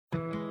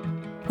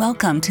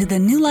Welcome to the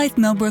New Life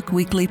Millbrook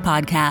Weekly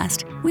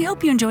Podcast. We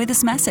hope you enjoy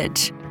this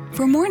message.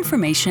 For more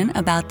information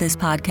about this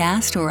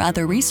podcast or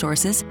other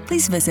resources,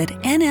 please visit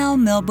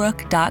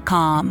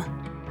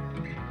nlmillbrook.com.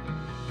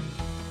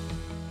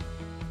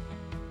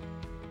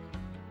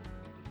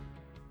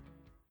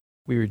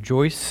 We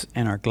rejoice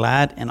and are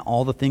glad in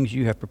all the things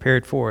you have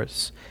prepared for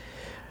us.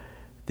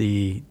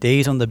 The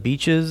days on the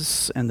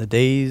beaches and the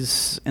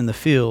days in the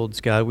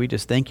fields, God, we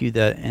just thank you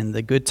that in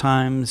the good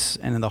times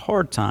and in the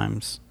hard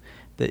times,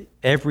 that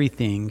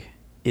everything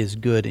is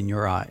good in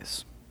your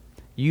eyes.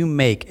 You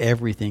make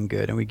everything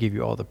good, and we give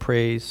you all the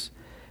praise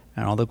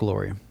and all the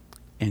glory.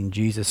 In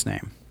Jesus'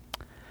 name,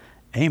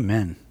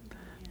 amen.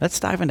 Let's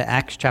dive into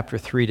Acts chapter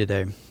 3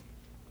 today.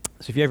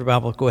 So if you have your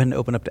Bible, go ahead and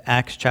open up to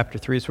Acts chapter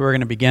 3. So we're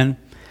going to begin.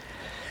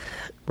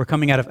 We're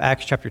coming out of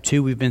Acts chapter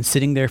 2. We've been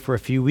sitting there for a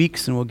few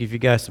weeks, and we'll give you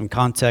guys some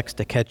context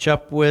to catch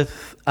up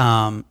with.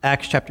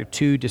 Acts chapter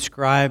 2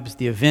 describes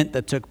the event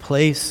that took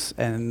place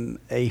in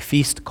a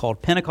feast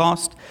called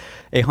Pentecost.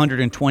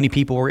 120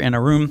 people were in a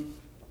room,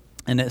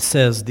 and it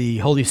says the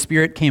Holy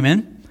Spirit came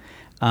in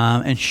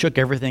and shook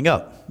everything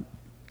up.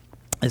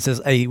 It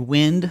says a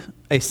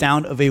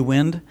sound of a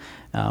wind,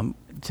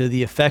 to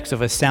the effects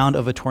of a sound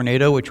of a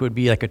tornado, which would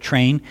be like a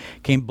train,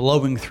 came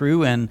blowing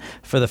through. And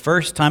for the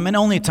first time, and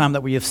only time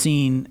that we have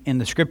seen in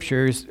the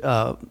scriptures,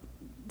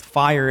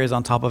 fire is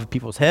on top of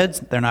people's heads.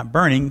 They're not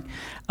burning.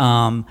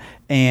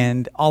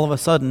 And all of a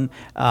sudden,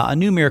 a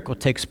new miracle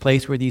takes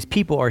place where these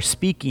people are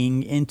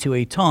speaking into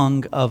a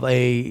tongue of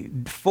a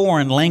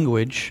foreign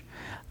language.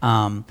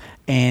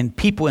 And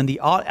people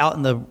out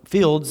in the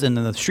fields and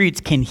in the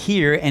streets can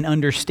hear and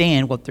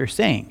understand what they're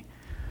saying.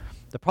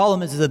 The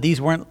problem is that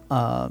these weren't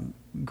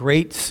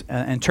great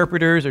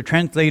interpreters or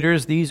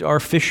translators. These are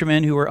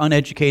fishermen who were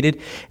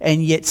uneducated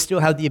and yet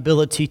still had the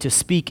ability to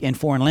speak in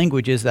foreign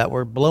languages that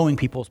were blowing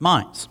people's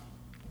minds.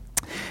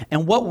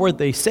 And what were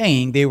they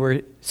saying? They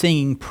were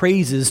singing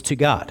praises to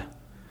God.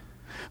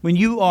 When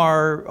you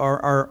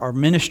are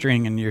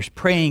ministering and you're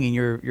praying and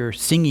you're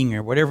singing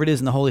or whatever it is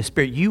in the Holy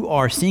Spirit, you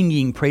are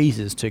singing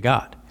praises to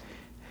God.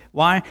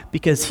 Why?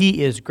 Because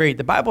He is great.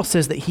 The Bible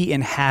says that He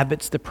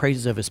inhabits the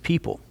praises of His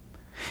people.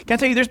 Can I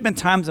tell you, there's been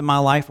times in my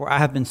life where I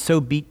have been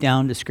so beat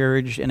down,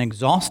 discouraged, and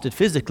exhausted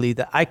physically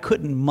that I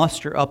couldn't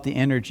muster up the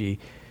energy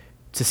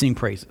to sing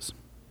praises.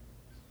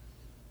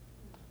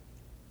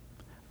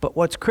 But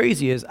what's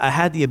crazy is I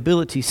had the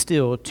ability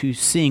still to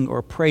sing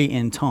or pray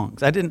in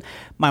tongues.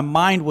 My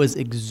mind was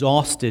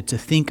exhausted to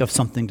think of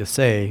something to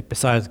say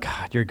besides,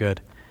 God, you're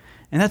good.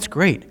 And that's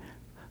great.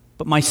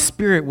 But my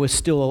spirit was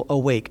still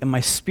awake and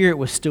my spirit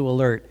was still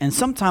alert. And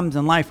sometimes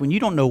in life, when you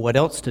don't know what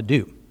else to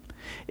do,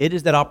 it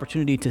is that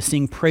opportunity to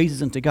sing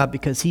praises unto God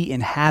because He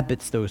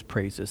inhabits those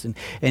praises.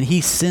 And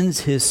He sends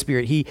His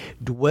Spirit. He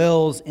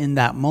dwells in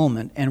that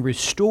moment and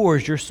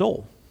restores your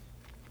soul.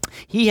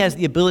 He has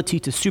the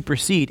ability to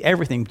supersede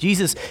everything.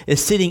 Jesus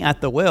is sitting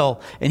at the well,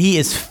 and He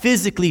is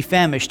physically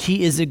famished.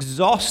 He is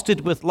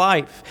exhausted with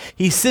life.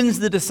 He sends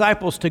the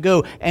disciples to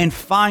go and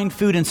find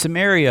food in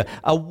Samaria.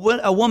 A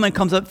woman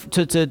comes up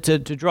to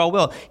draw a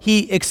well.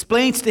 He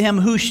explains to him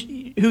who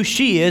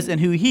she is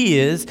and who He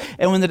is.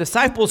 And when the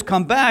disciples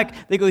come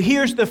back, they go,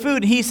 here's the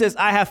food. And He says,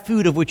 I have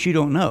food of which you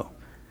don't know.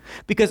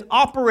 Because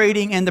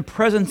operating in the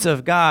presence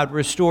of God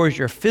restores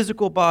your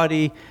physical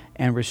body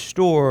and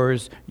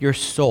restores your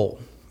soul.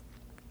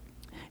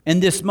 In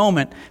this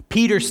moment,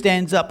 Peter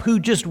stands up, who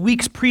just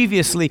weeks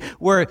previously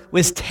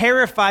was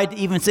terrified to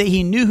even say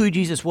he knew who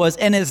Jesus was,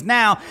 and is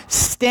now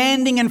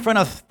standing in front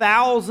of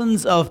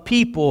thousands of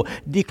people,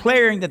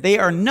 declaring that they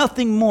are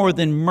nothing more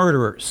than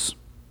murderers.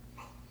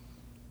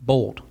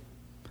 Bold.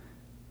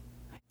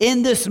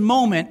 In this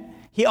moment,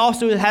 he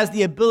also has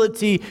the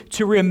ability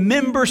to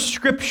remember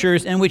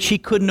scriptures in which he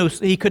could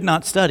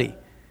not study.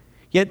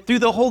 Yet through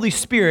the Holy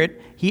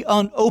Spirit, he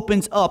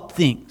opens up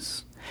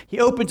things. He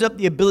opens up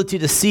the ability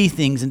to see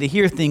things and to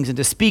hear things and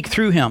to speak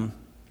through Him.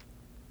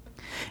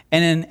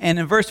 And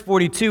in verse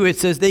 42, it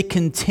says, they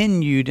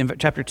continued, in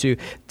chapter 2,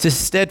 to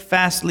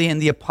steadfastly in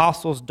the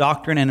apostles'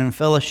 doctrine and in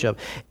fellowship,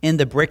 in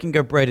the breaking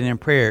of bread and in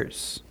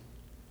prayers.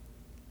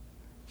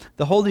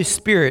 The Holy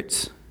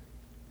Spirit,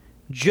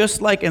 just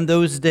like in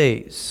those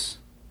days,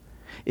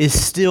 is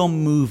still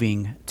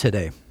moving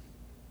today.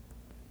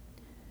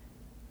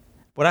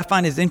 What I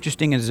find is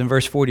interesting is in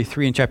verse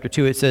 43 in chapter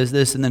 2, it says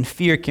this, and then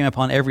fear came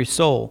upon every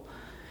soul,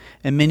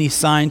 and many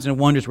signs and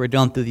wonders were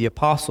done through the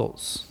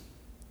apostles.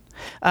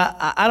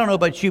 I don't know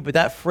about you, but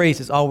that phrase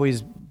has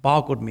always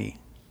boggled me.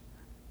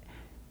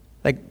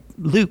 Like,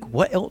 Luke,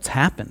 what else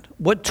happened?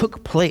 What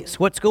took place?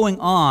 What's going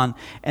on?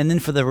 And then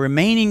for the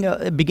remaining,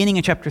 beginning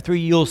in chapter 3,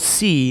 you'll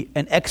see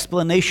an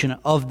explanation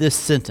of this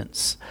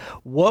sentence.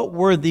 What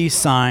were these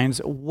signs?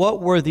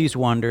 What were these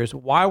wonders?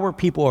 Why were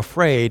people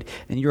afraid?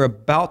 And you're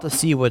about to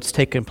see what's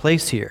taken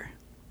place here.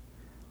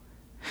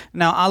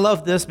 Now, I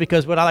love this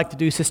because what I like to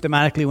do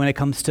systematically when it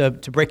comes to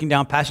breaking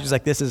down passages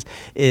like this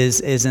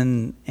is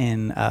in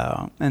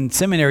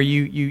seminary,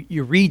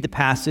 you read the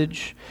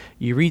passage,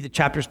 you read the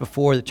chapters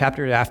before, the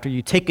chapter after,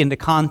 you take into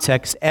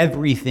context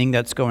everything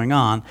that's going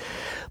on.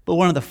 But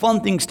one of the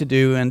fun things to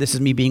do, and this is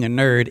me being a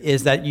nerd,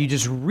 is that you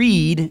just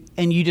read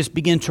and you just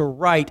begin to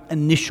write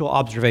initial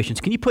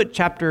observations. Can you put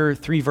chapter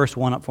 3, verse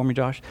 1 up for me,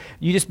 Josh?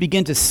 You just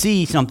begin to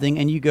see something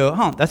and you go,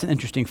 that's an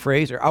interesting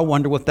phrase, or I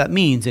wonder what that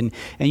means. And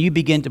you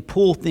begin to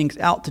pull things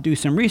out to do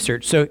some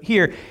research. So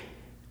here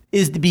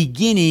is the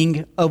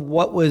beginning of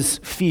what was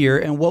fear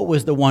and what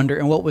was the wonder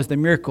and what was the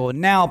miracle.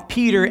 Now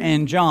Peter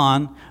and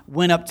John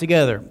went up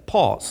together.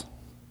 Pause.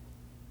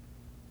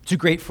 It's a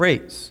great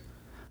phrase.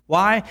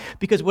 Why?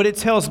 Because what it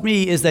tells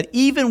me is that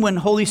even when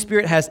Holy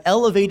Spirit has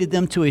elevated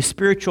them to a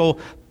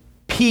spiritual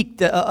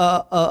peak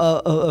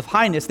of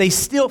highness, they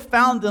still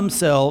found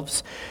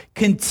themselves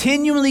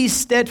continually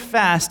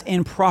steadfast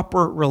in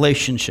proper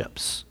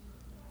relationships.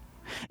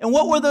 And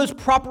what were those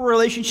proper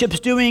relationships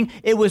doing?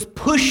 It was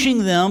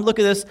pushing them, look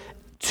at this,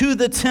 to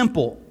the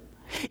temple.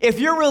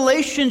 If your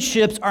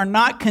relationships are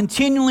not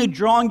continually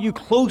drawing you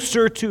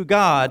closer to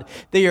God,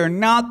 they are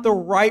not the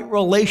right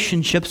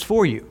relationships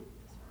for you.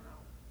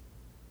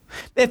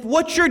 If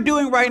what you're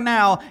doing right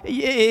now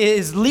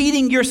is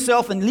leading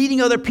yourself and leading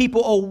other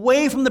people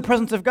away from the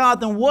presence of God,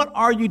 then what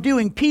are you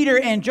doing? Peter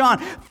and John,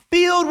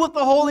 filled with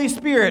the Holy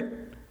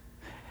Spirit,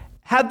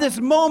 have this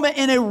moment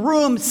in a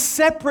room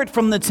separate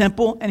from the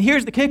temple. And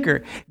here's the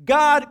kicker.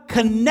 God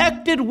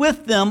connected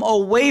with them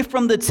away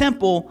from the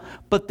temple,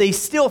 but they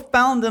still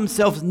found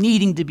themselves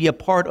needing to be a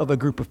part of a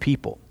group of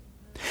people.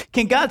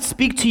 Can God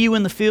speak to you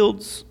in the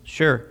fields?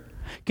 Sure.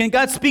 Can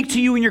God speak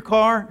to you in your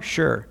car?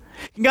 Sure.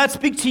 Can God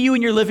speak to you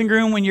in your living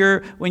room when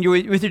you're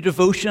with your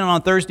devotion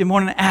on Thursday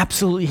morning?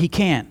 Absolutely, he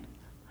can.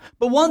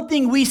 But one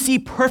thing we see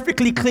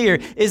perfectly clear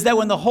is that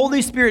when the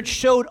Holy Spirit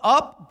showed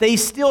up, they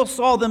still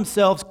saw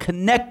themselves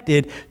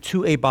connected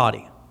to a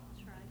body.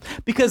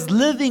 Because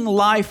living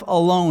life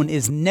alone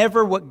is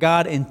never what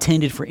God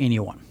intended for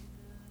anyone.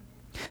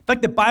 In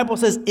fact, the Bible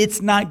says it's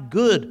not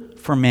good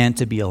for man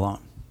to be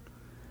alone.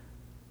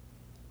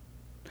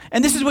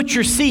 And this is what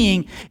you're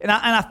seeing, and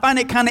I find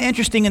it kind of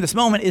interesting in this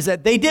moment, is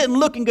that they didn't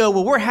look and go,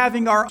 well, we're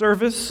having our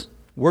service,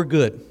 we're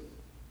good.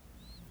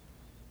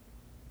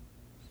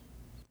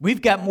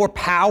 We've got more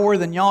power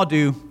than y'all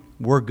do,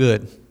 we're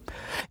good.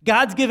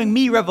 God's giving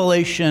me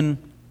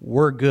revelation,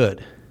 we're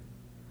good.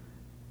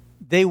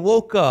 They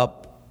woke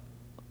up,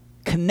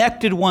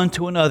 connected one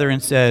to another,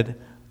 and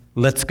said,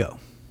 let's go.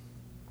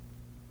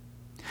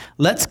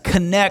 Let's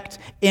connect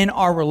in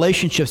our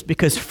relationships,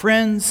 because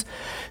friends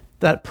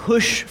that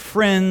push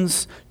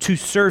friends to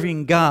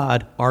serving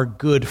God are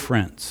good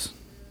friends.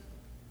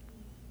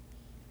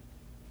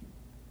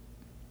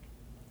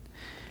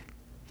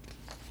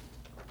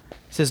 It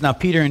says, now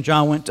Peter and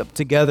John went up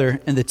together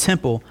in the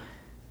temple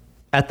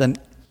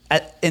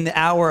in the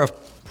hour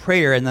of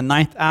prayer, in the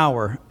 9th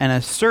hour, and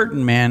a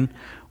certain man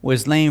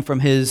was lame from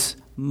his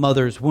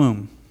mother's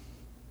womb.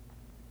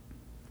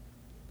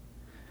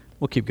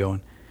 We'll keep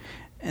going.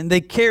 And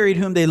they carried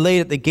whom they laid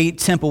at the gate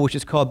temple, which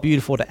is called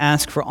Beautiful, to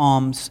ask for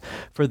alms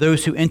for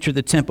those who entered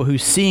the temple, who,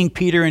 seeing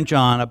Peter and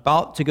John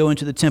about to go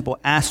into the temple,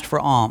 asked for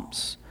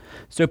alms.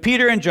 So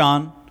Peter and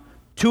John,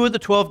 2 of the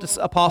 12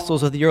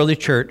 apostles of the early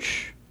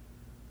church.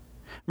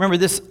 Remember,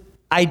 this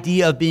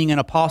idea of being an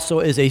apostle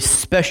is a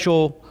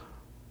special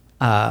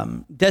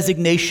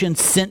designation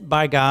sent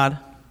by God.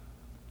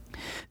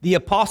 The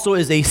apostle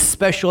is a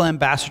special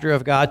ambassador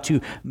of God to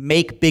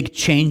make big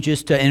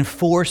changes, to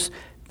enforce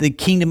the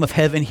kingdom of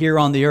heaven here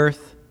on the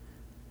earth.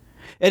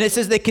 And it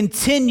says they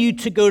continue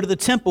to go to the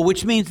temple,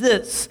 which means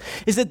this,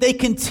 is that they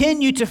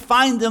continue to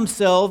find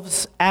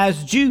themselves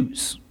as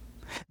Jews.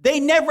 They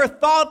never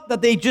thought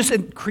that they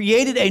just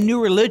created a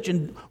new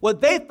religion.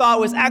 What they thought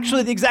was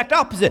actually the exact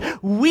opposite.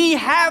 We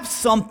have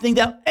something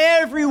that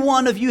every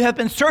one of you have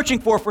been searching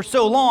for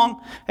so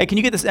long. Hey, can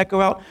you get this echo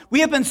out?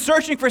 We have been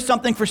searching for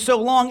something for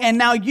so long, and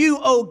now you,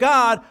 oh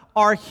God,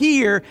 are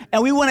here,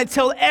 and we want to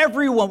tell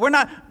everyone. We're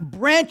not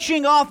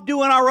branching off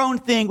doing our own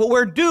thing. What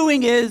we're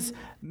doing is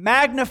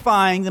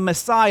magnifying the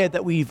Messiah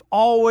that we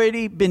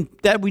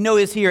know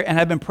is here and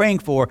have been praying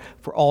for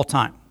all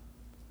time.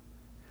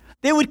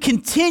 They would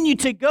continue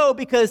to go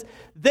because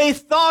they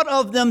thought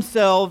of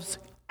themselves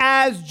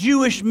as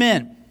Jewish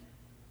men.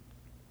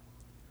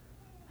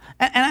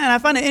 And I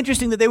find it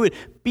interesting that they would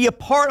be a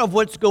part of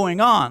what's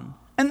going on.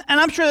 And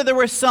I'm sure that there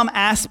were some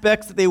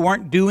aspects that they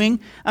weren't doing.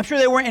 I'm sure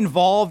they weren't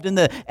involved in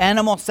the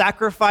animal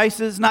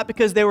sacrifices, not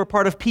because they were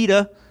part of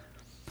PETA,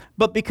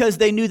 but because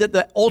they knew that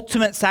the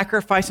ultimate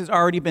sacrifice has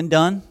already been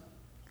done.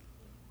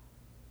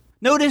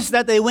 Notice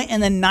that they went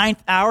in the 9th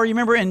hour. You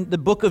remember in the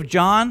book of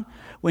John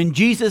when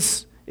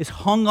Jesus is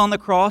hung on the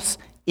cross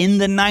in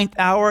the 9th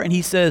hour and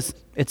he says,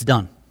 it's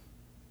done.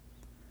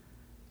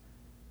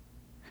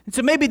 And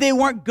so maybe they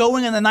weren't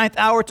going in the 9th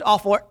hour to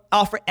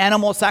offer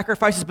animal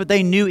sacrifices, but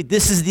they knew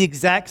this is the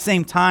exact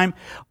same time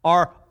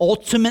our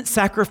ultimate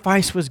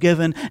sacrifice was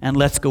given, and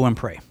let's go and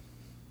pray.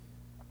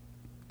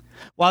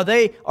 While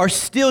they are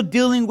still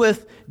dealing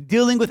with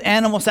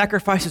animal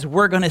sacrifices,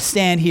 we're going to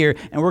stand here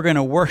and we're going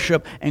to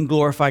worship and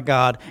glorify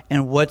God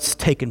and what's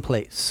taken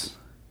place.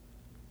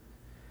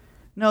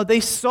 No, they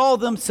saw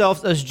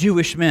themselves as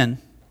Jewish men.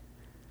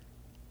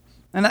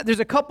 And there's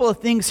a couple of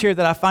things here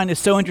that I find is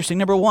so interesting.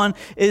 Number one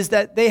is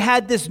that they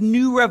had this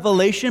new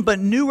revelation, but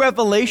new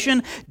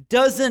revelation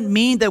doesn't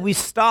mean that we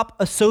stop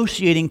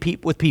associating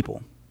with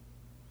people.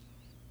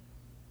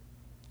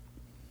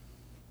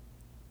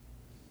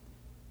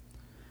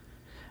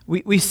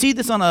 We see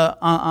this on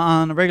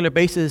a regular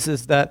basis,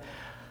 is that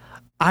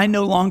I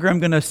no longer am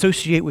going to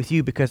associate with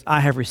you because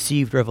I have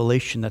received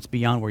revelation that's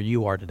beyond where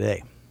you are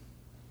today.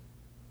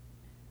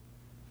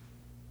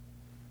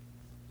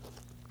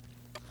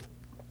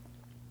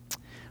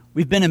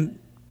 We've been in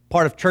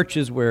part of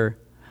churches where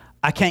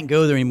I can't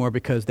go there anymore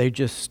because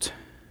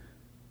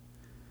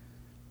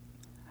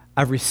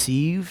I've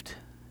received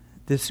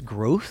this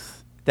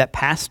growth that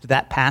passed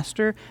that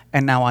pastor,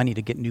 and now I need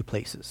to get new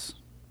places.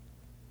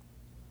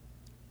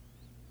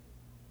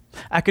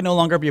 I can no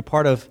longer be a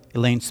part of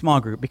Elaine's small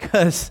group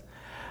because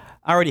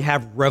I already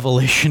have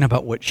revelation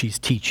about what she's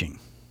teaching.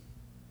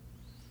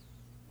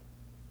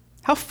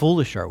 How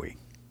foolish are we?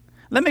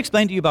 Let me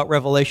explain to you about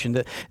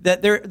revelation.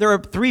 That there are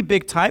three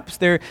big types.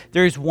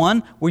 There's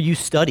one where you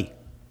study.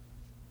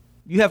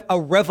 You have a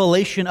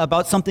revelation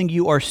about something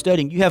you are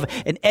studying. You have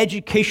an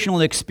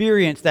educational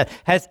experience that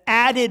has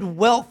added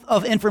wealth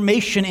of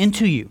information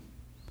into you.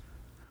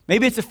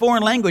 Maybe it's a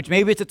foreign language.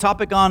 Maybe it's a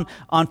topic on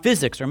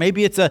physics, or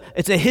maybe it's a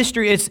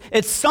history.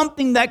 It's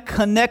something that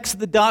connects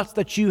the dots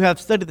that you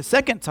have studied. The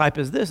second type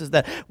is this: is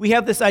that we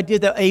have this idea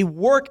that a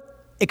work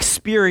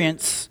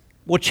experience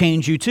will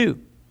change you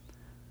too.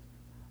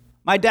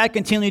 My dad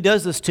continually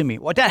does this to me.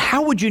 Well, Dad,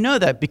 how would you know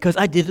that? Because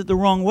I did it the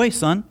wrong way,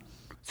 son.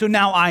 So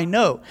now I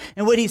know.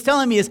 And what he's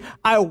telling me is,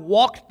 I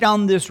walked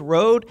down this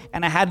road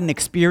and I had an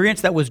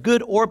experience that was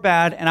good or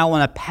bad, and I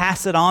want to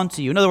pass it on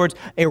to you. In other words,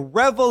 a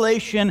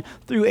revelation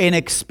through an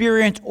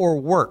experience or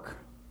work.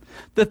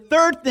 The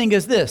third thing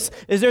is this,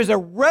 is there's a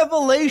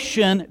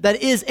revelation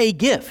that is a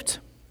gift.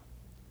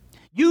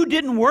 You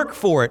didn't work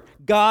for it.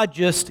 God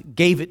just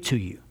gave it to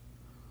you.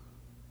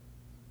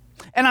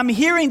 And I'm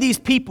hearing these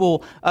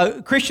people,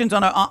 Christians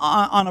on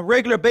a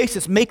regular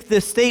basis, make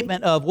this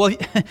statement of, well,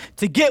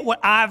 to get what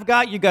I've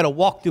got, you got to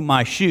walk through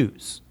my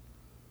shoes.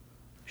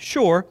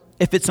 Sure,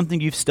 if it's something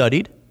you've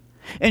studied.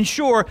 And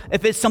sure,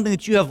 if it's something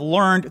that you have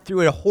learned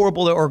through a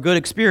horrible or good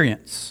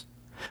experience.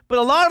 But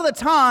a lot of the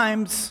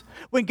times,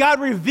 when God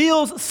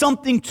reveals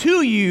something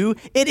to you,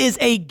 it is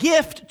a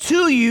gift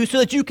to you so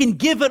that you can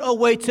give it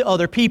away to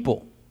other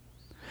people.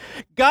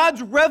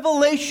 God's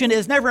revelation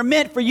is never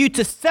meant for you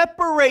to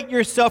separate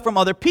yourself from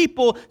other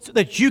people so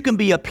that you can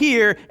be up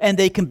here and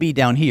they can be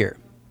down here.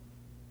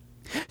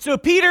 So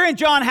Peter and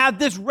John have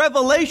this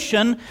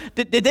revelation.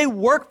 Did they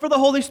work for the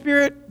Holy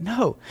Spirit?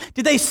 No.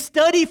 Did they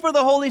study for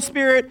the Holy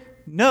Spirit?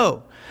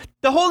 No.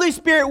 The Holy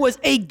Spirit was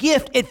a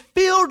gift. It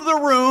filled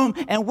the room,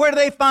 and where do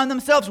they find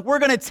themselves? We're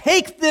going to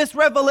take this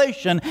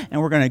revelation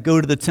and we're going to go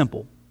to the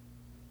temple.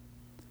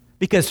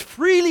 Because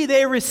freely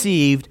they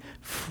received,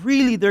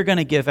 freely they're going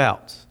to give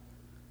out.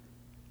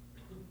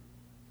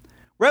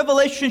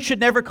 Revelation should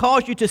never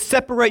cause you to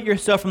separate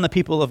yourself from the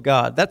people of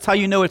God. That's how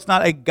you know it's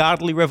not a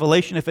godly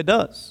revelation if it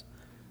does.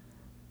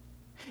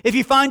 If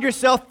you find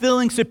yourself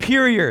feeling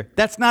superior,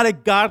 that's not a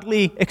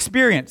godly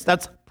experience.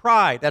 That's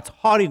pride. That's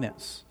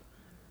haughtiness.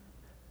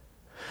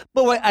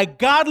 But what a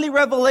godly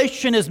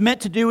revelation is meant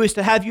to do is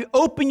to have you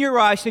open your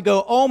eyes to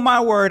go, oh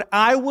my word,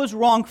 I was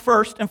wrong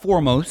first and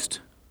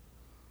foremost.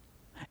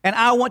 And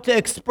I want to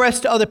express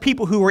to other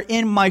people who are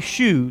in my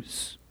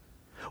shoes,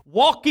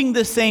 walking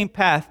the same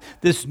path,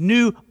 this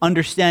new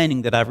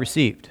understanding that I've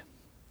received.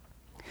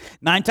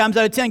 9 times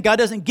out of 10, God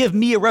doesn't give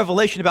me a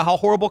revelation about how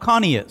horrible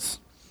Connie is.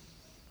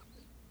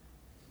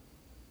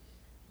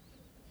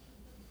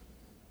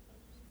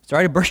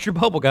 Sorry to burst your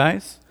bubble,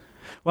 guys.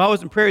 Well, I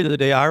was in prayer the other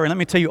day, Ira, and let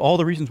me tell you all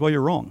the reasons why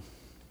you're wrong.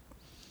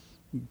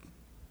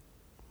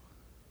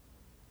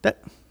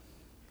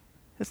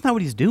 That's not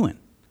what he's doing.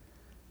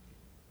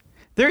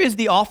 There is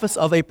the office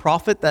of a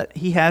prophet that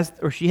he has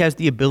or she has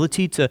the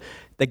ability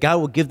that God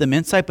will give them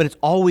insight, but it's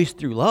always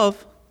through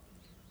love.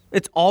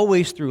 It's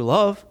always through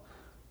love.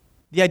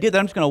 The idea that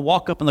I'm just going to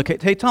walk up and look,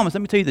 hey, Thomas,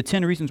 let me tell you the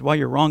 10 reasons why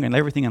you're wrong and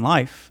everything in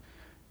life.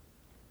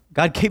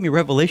 God gave me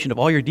revelation of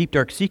all your deep,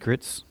 dark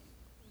secrets.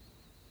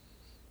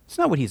 It's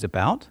not what he's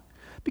about,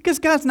 because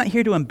God's not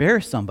here to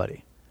embarrass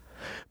somebody.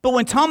 But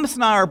when Thomas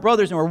and I are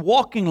brothers and we're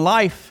walking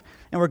life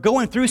and we're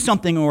going through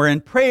something and we're in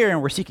prayer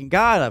and we're seeking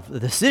God of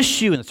this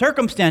issue and the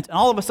circumstance, and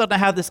all of a sudden I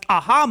have this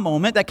aha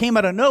moment that came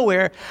out of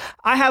nowhere,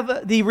 I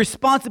have the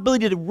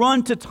responsibility to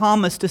run to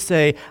Thomas to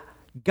say,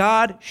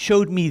 God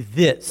showed me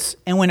this.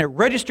 And when it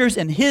registers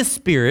in his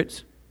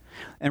spirit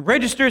and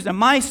registers in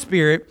my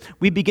spirit,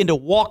 we begin to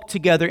walk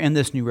together in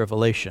this new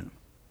revelation.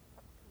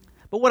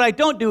 But what I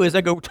don't do is I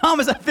go,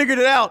 Thomas, I figured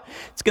it out.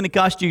 It's going to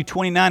cost you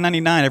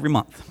 $29.99 every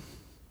month.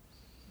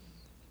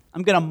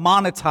 I'm going to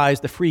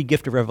monetize the free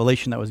gift of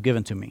revelation that was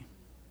given to me.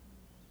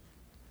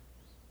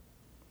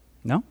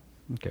 No?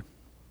 Okay.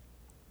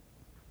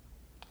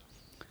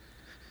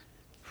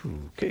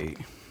 Okay.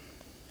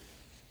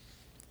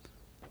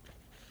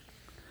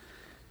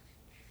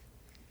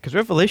 Because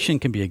revelation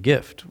can be a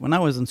gift. When I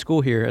was in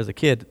school here as a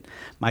kid,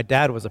 my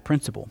dad was a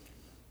principal.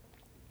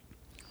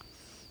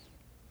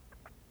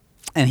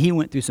 And he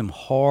went through some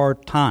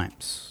hard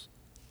times.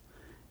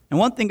 And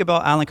one thing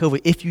about Alan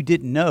Cova, if you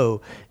didn't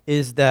know,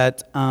 is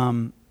that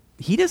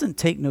he doesn't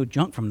take no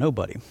junk from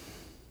nobody.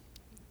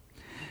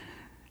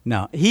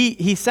 No,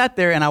 he sat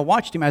there, and I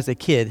watched him as a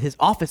kid. His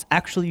office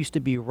actually used to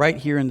be right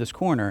here in this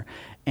corner,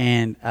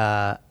 and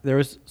there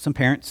was some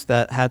parents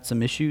that had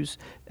some issues,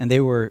 and they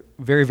were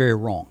very, very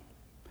wrong.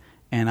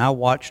 And I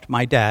watched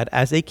my dad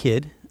as a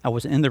kid. I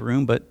was in the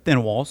room, but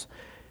thin walls.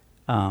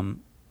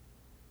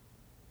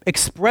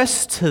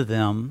 Express to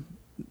them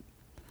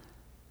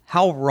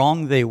how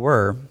wrong they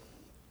were.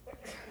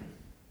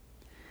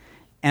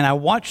 And I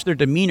watched their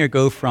demeanor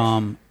go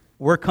from,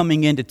 we're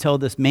coming in to tell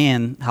this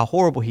man how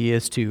horrible he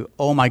is, to,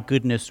 oh my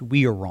goodness,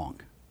 we are wrong.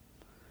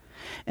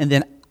 And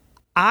then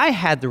I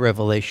had the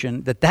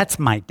revelation that that's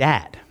my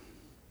dad.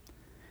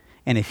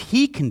 And if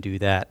he can do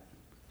that,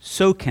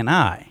 so can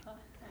I.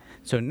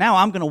 So now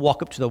I'm going to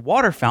walk up to the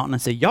water fountain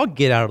and say, y'all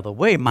get out of the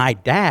way. My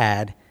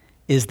dad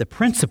is the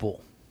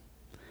principal.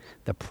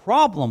 The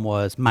problem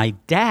was my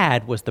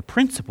dad was the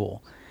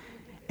principal,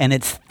 and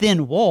it's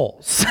thin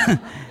walls.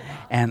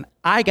 And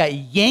I got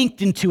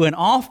yanked into an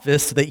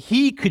office so that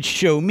he could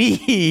show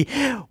me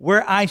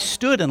where I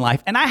stood in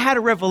life. And I had a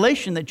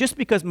revelation that just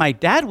because my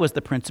dad was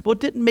the principal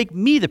didn't make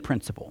me the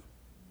principal.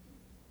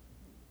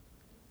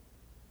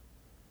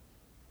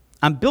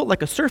 I'm built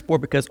like a surfboard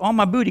because all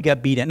my booty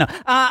got beat in. No,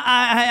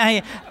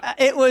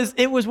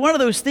 it was one of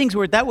those things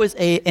where that was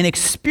an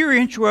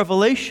experiential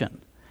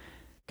revelation.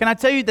 Can I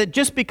tell you that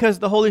just because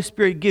the Holy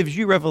Spirit gives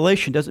you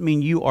revelation doesn't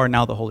mean you are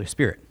now the Holy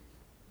Spirit?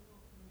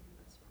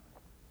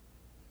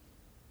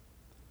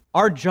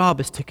 Our job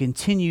is to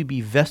continue to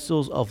be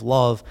vessels of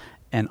love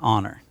and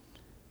honor.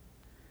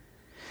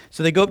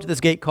 So they go up to this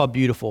gate called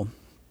Beautiful.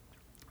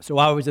 So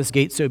why was this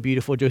gate so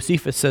beautiful?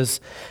 Josephus says,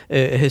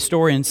 a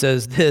historian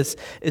says this,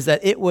 is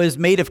that it was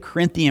made of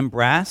Corinthian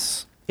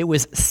brass. It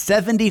was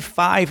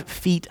 75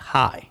 feet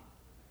high.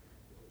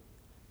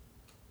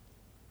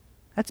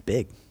 That's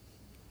big.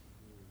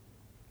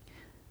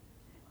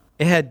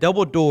 It had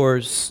double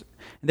doors.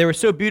 They were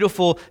so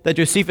beautiful that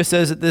Josephus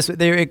says that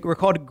they were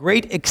called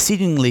great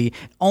exceedingly,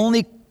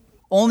 only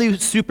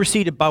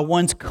superseded by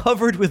ones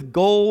covered with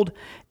gold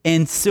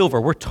and silver.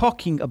 We're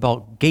talking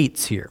about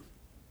gates here.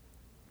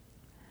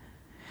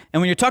 And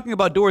when you're talking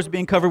about doors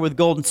being covered with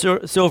gold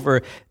and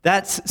silver,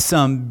 that's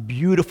some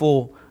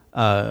beautiful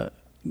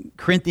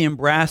Corinthian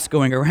brass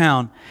going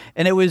around.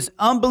 And it was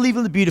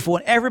unbelievably beautiful,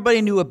 and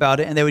everybody knew about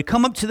it. And they would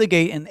come up to the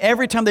gate, and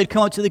every time they'd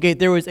come up to the gate,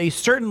 there was a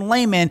certain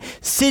layman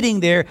sitting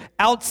there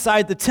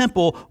outside the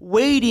temple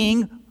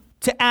waiting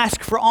to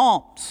ask for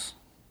alms.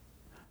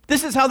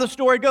 This is how the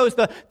story goes.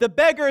 The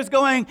beggar is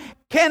going,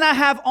 can I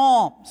have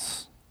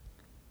alms?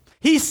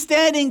 He's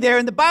standing there,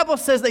 and the Bible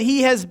says that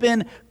he has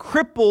been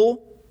crippled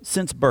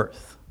since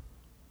birth.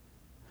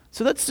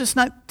 So let's just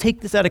not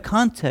take this out of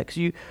context.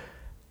 You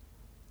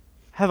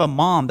have a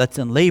mom that's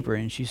in labor,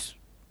 and she's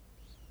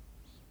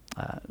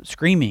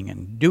screaming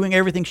and doing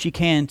everything she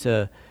can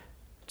to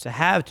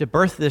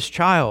birth this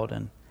child.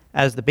 And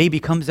as the baby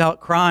comes out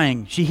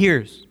crying, she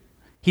hears,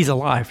 he's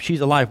alive,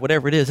 she's alive,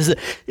 whatever it is.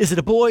 Is it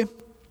a boy?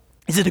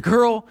 Is it a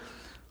girl?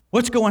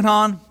 What's going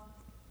on?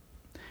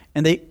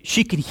 And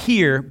she can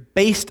hear,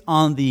 based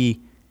on the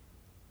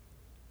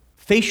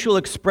facial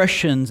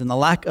expressions and the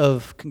lack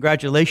of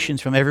congratulations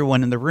from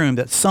everyone in the room,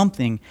 that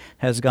something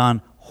has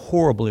gone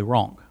horribly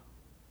wrong.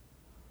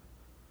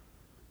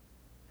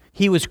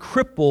 He was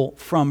crippled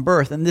from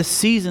birth. And this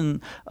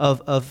season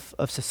of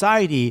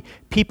society,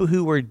 people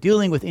who were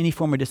dealing with any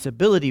form of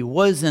disability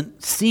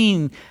wasn't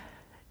seen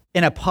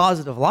in a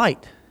positive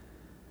light.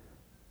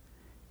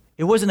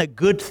 It wasn't a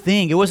good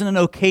thing. It wasn't an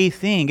okay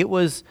thing. It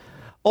was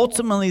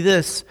ultimately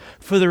this: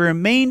 for the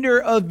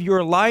remainder of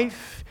your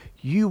life,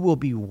 you will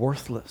be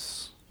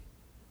worthless.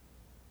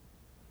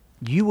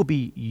 You will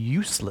be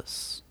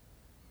useless.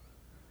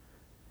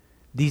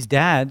 These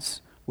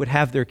dads would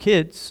have their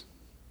kids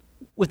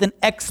with an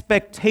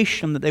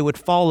expectation that they would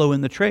follow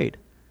in the trade.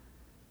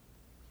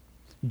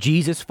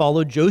 Jesus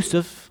followed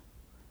Joseph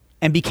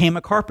and became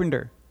a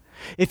carpenter.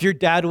 If your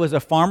dad was a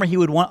farmer, he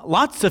would want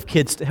lots of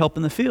kids to help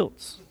in the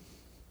fields.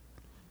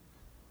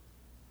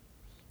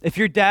 If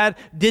your dad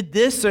did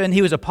this and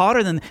he was a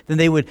potter, then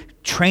they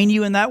would train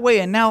you in that way.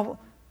 And now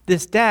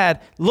this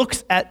dad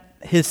looks at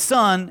his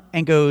son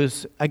and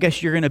goes, I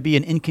guess you're going to be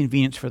an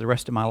inconvenience for the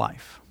rest of my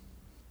life.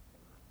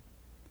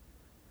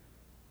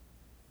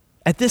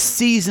 At this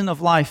season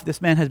of life,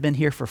 this man has been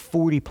here for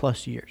 40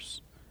 plus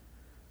years.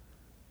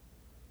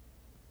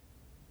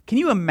 Can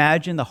you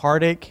imagine the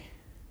heartache?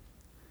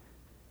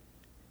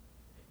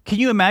 Can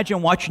you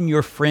imagine watching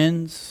your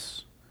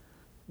friends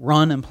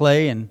run and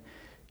play, and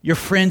your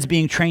friends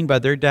being trained by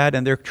their dad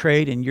and their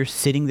trade, and you're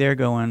sitting there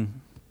going,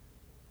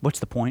 what's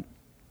the point?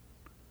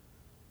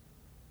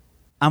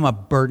 I'm a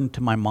burden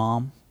to my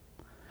mom.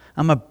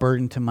 I'm a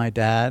burden to my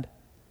dad.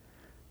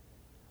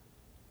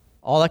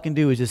 All I can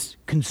do is just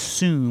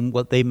consume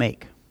what they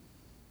make.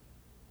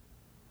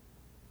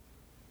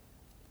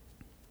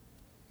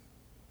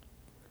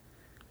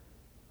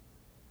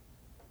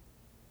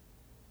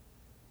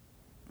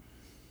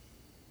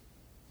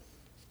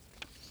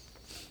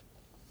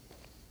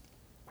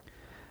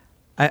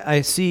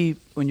 I see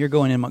when you're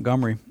going in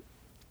Montgomery,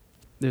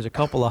 there's a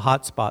couple of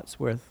hot spots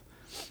with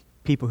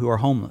people who are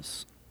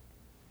homeless.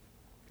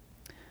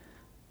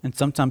 And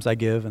sometimes I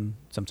give and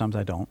sometimes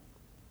I don't.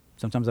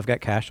 Sometimes I've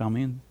got cash on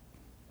me. And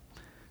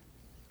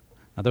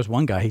now there's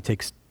one guy, he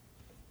takes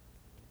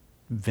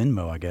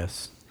Venmo, I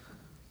guess.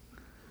 I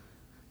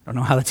don't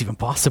know how that's even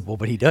possible,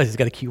 but he does. He's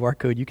got a QR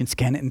code. You can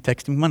scan it and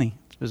text him money.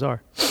 It's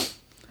bizarre.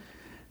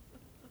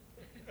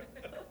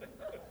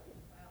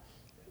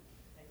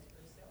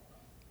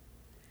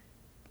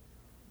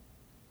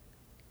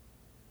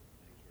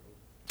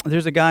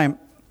 There's a guy,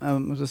 I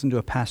was listening to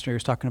a pastor, he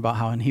was talking about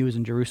how when he was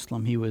in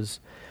Jerusalem, he was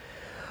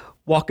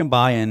walking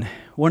by, and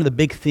one of the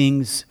big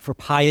things for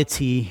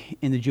piety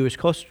in the Jewish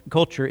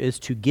culture is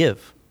to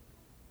give,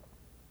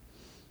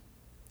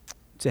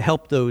 to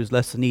help those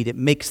less in need. It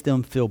makes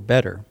them feel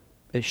better.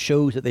 It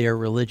shows that they are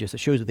religious. It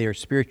shows that they are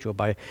spiritual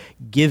by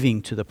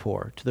giving to the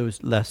poor, to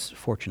those less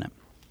fortunate.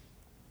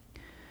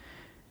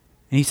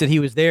 And he said he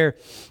was there,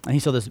 and he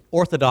saw this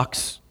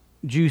Orthodox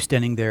Jew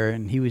standing there,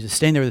 and he was just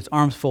standing there with his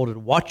arms folded,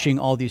 watching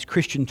all these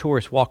Christian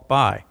tourists walk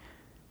by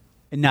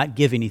and not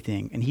give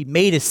anything. And he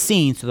made a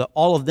scene so that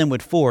all of them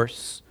would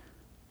force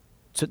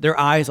their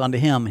eyes onto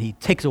him, and he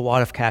takes a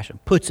wad of cash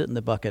and puts it in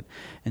the bucket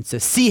and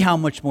says, "See how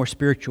much more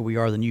spiritual we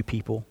are than you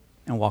people,"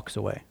 and walks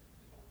away.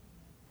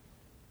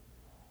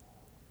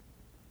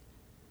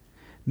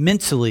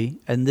 Mentally,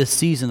 in this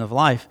season of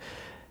life,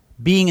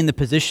 being in the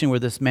position where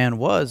this man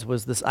was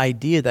this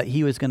idea that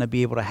he was going to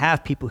be able to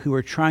have people who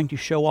were trying to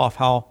show off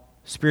how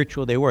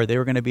spiritual they were. They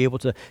were going to be able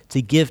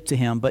to give to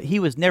him, but he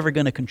was never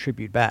going to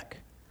contribute back.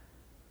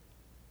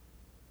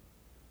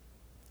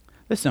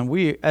 Listen,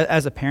 we,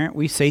 as a parent,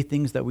 we say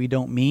things that we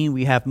don't mean.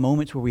 We have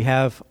moments where we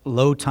have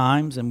low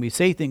times and we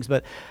say things,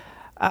 but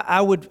I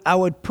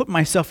would put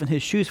myself in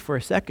his shoes for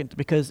a second,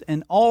 because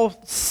in all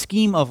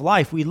scheme of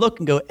life, we look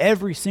and go,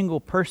 every single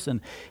person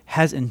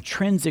has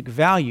intrinsic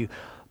value.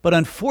 But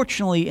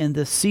unfortunately, in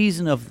this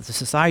season of the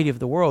society of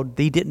the world,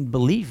 they didn't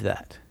believe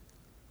that.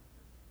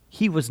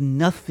 He was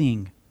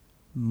nothing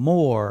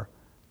more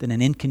than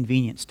an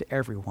inconvenience to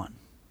everyone.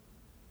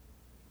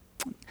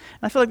 And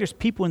I feel like there's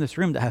people in this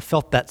room that have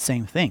felt that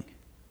same thing.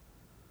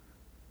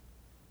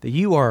 That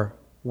you are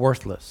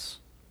worthless.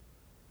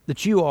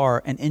 That you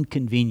are an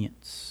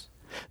inconvenience.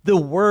 The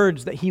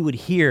words that he would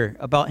hear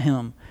about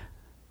him.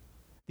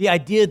 The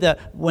idea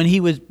that when he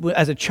was,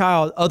 as a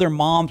child, other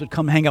moms would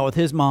come hang out with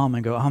his mom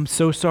and go, "I'm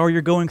so sorry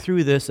you're going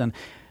through this." And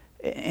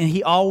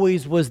he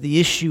always was the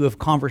issue of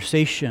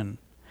conversation.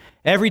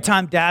 Every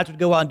time dads would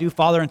go out and do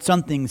father and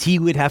son things, he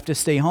would have to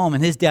stay home,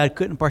 and his dad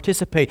couldn't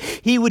participate.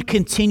 He would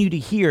continue to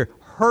hear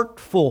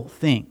hurtful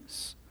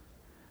things.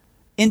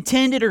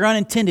 Intended or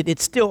unintended, it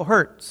still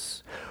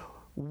hurts.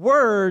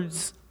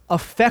 Words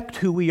affect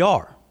who we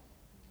are.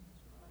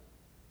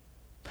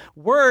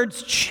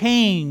 Words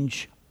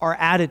change our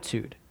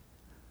attitude.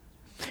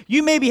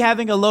 You may be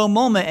having a low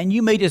moment and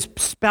you may just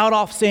spout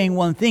off saying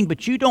one thing,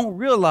 but you don't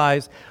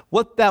realize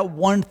what that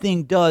one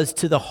thing does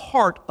to the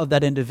heart of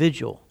that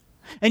individual.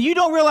 And you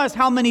don't realize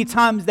how many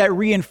times that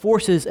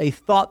reinforces a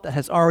thought that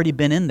has already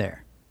been in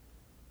there.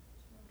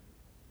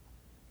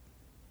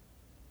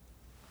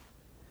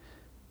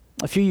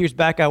 A few years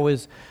back, I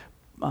was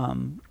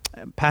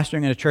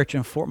pastoring in a church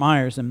in Fort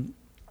Myers,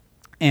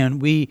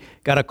 and we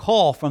got a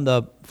call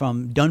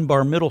from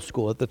Dunbar Middle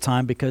School at the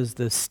time, because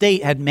the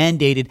state had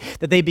mandated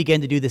that they began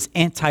to do this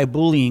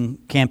anti-bullying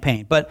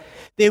campaign. But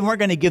they weren't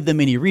going to give them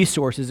any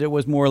resources. It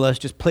was more or less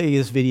just play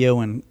this video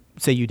and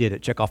say you did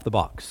it, check off the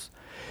box.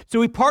 So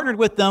we partnered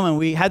with them, and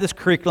we had this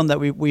curriculum that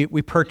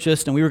we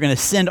purchased, and we were going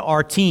to send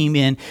our team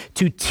in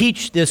to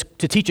teach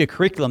a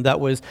curriculum that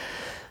was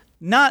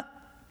not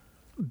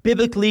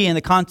biblically in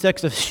the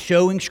context of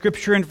showing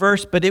scripture and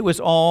verse, but it was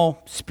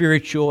all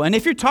spiritual. And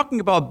if you're talking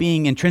about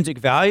being intrinsic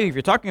value, if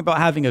you're talking about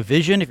having a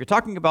vision, if you're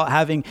talking about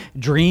having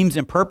dreams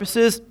and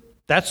purposes,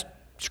 that's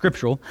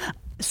scriptural.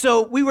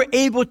 So we were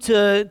able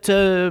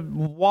to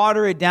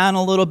water it down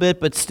a little bit,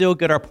 but still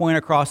get our point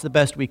across the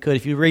best we could.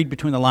 If you read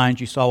between the lines,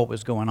 you saw what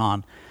was going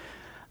on.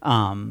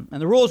 And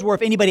the rules were,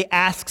 if anybody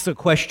asks a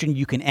question,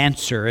 you can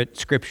answer it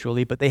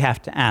scripturally, but they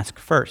have to ask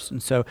first.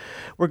 And so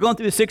we're going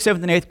through the 6th,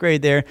 7th, and 8th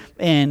grade there,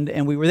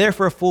 and we were there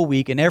for a full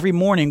week, and every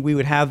morning we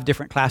would have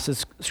different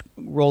classes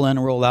roll in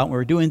and roll out, and we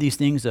were doing these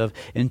things of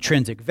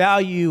intrinsic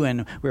value,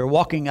 and we were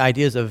walking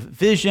ideas of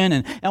vision,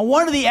 and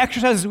one of the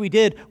exercises we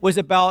did was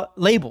about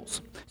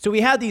labels. So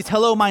we had these,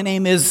 "Hello, my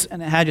name is,"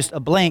 and it had just a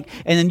blank,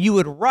 and then you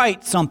would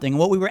write something.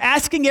 What we were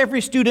asking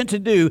every student to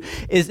do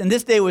is, and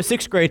this day was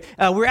 6th grade,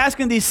 we were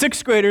asking these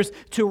 6th graders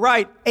to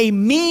write a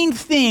mean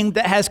thing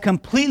that has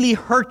completely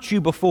hurt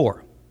you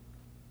before.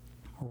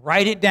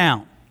 Write it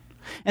down.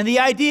 And the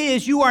idea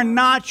is you are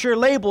not your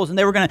labels. And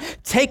they were going to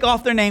take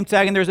off their name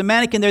tag, and there's a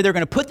mannequin there. They're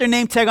going to put their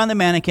name tag on the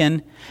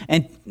mannequin.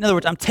 And in other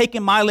words, I'm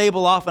taking my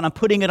label off and I'm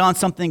putting it on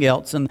something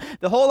else. And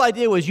the whole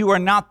idea was you are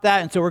not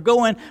that. And so we're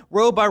going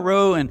row by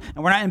row, and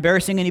we're not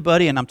embarrassing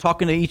anybody. And I'm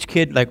talking to each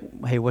kid like,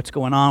 hey, what's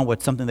going on?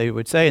 What's something they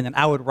would say? And then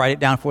I would write it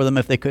down for them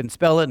if they couldn't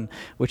spell it,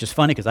 which is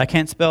funny because I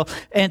can't spell.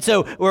 And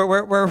so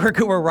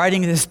we're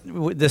writing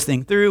this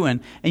thing through,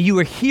 and you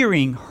were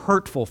hearing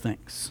hurtful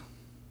things.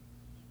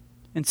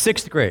 In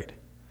 6th grade,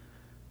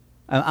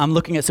 I'm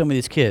looking at some of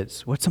these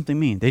kids. What's something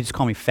mean? They just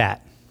call me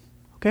fat.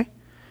 Okay?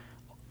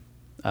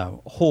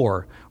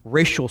 Whore,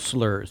 racial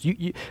slurs.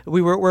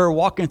 We were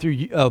walking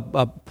through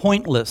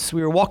pointless.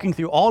 We were walking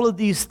through all of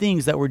these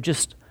things that were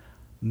just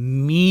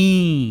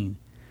mean.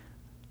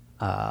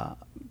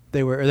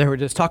 They were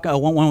just talking.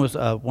 One was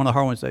one of the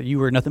hard ones that you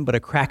were nothing but a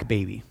crack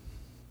baby.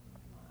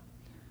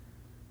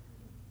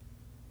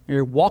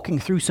 You're walking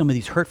through some of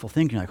these hurtful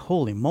things. You're like,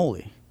 holy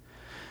moly.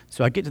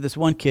 So I get to this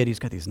one kid, he's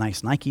got these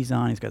nice Nikes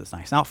on, he's got this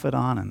nice outfit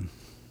on, and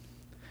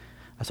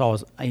I saw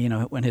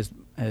when his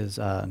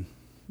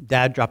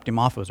dad dropped him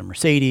off, it was a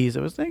Mercedes.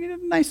 It was a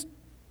nice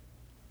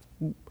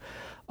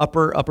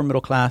upper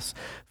middle class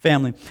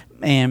family.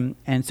 And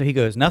so he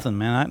goes, nothing,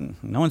 man,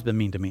 no one's been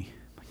mean to me.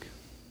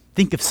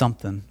 Think of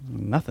something.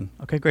 Nothing.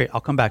 Okay, great, I'll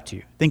come back to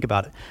you. Think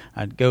about it.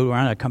 I'd go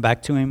around, I'd come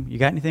back to him. You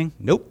got anything?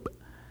 Nope.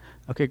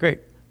 Okay,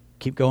 great.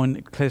 Keep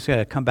going.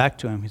 I'd come back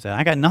to him. He said,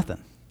 I got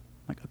nothing.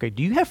 Like, okay,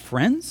 do you have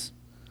friends?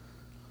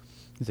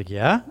 He's like,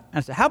 yeah. And I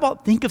said, how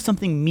about think of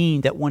something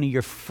mean that one of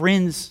your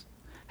friends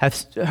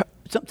has,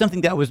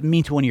 something that was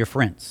mean to one of your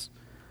friends.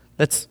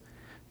 Let's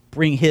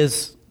bring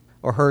his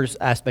or hers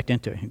aspect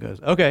into it. He goes,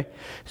 okay.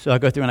 So I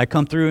go through and I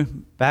come through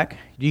back.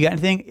 Do you got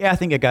anything? Yeah, I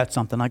think I got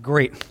something. I'm like,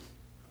 great.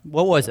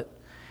 What was it?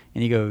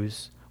 And he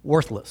goes,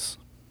 worthless.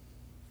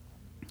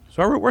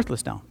 So I wrote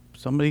worthless down.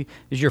 Somebody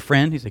is your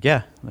friend? He's like,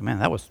 yeah. I'm like, man,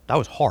 that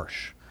was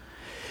harsh.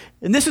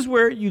 And this is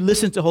where you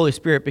listen to Holy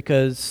Spirit,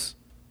 because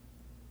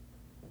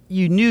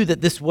you knew that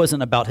this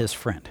wasn't about his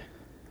friend.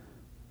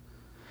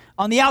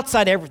 On the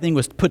outside, everything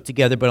was put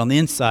together, but on the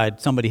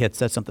inside, somebody had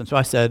said something. So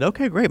I said,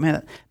 okay, great,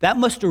 man. That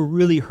must have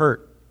really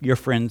hurt your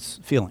friend's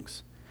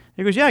feelings.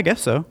 He goes, yeah, I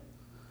guess so.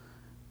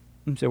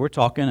 And so we're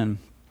talking,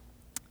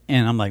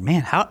 and I'm like,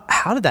 man,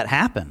 how did that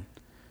happen?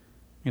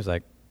 He's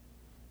like,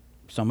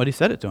 somebody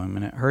said it to him,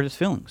 and it hurt his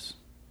feelings.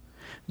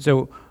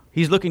 So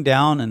he's looking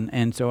down,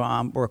 and so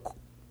we're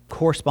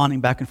corresponding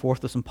back and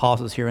forth with some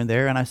pauses here and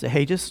there, and I say,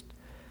 hey,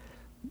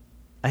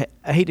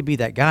 I hate to be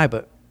that guy,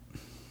 but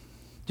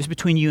just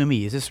between you and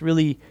me, is this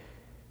really,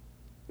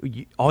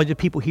 all the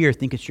people here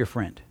think it's your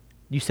friend.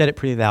 You said it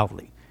pretty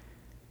loudly.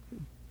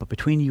 But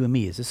between you and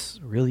me, is this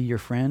really your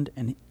friend?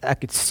 And I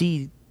could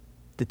see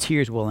the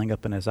tears welling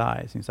up in his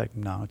eyes. And he's like,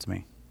 no, it's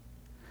me.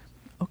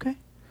 Okay.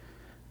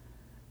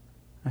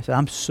 I said,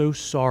 I'm so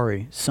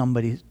sorry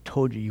somebody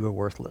told you were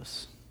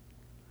worthless.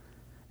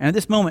 And at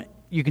this moment,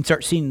 you can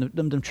start seeing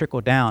them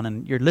trickle down,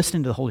 and you're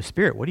listening to the Holy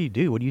Spirit. What do you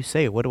do? What do you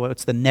say?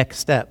 What's the next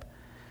step?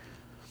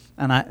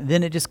 And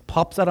then it just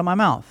pops out of my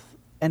mouth.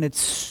 And it's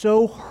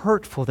so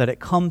hurtful that it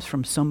comes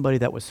from somebody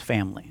that was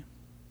family.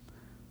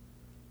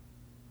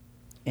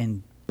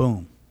 And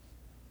boom,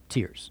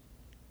 tears.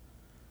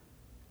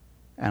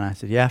 And I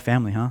said, yeah,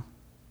 family, huh?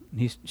 And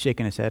he's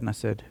shaking his head, and I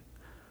said,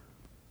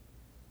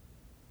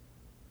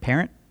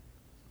 parent?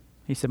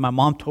 He said, my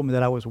mom told me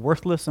that I was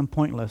worthless and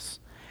pointless,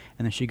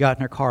 and then she got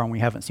in her car, and we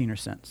haven't seen her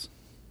since.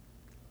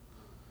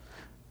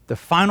 The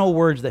final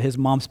words that his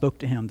mom spoke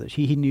to him that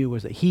he knew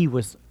was that he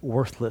was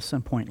worthless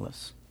and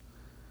pointless,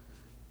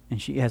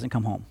 and she hasn't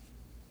come home.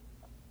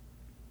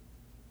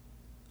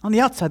 On the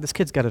outside, this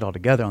kid's got it all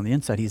together. On the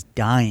inside, he's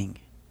dying.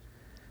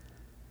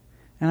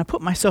 And I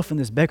put myself in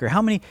this beggar.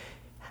 How many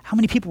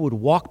people would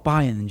walk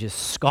by and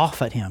just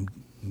scoff at him?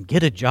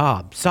 Get a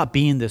job. Stop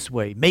being this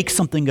way. Make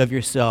something of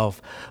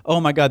yourself. Oh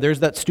my God,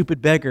 there's that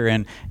stupid beggar.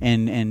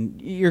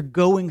 And you're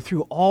going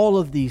through all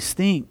of these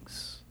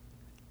things.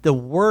 The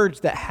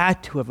words that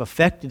had to have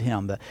affected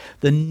him,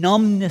 the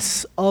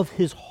numbness of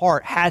his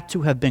heart had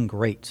to have been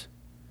great.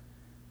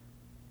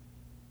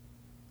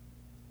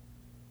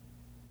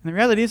 And the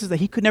reality is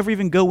that he could never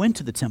even go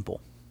into the temple.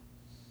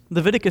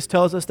 Leviticus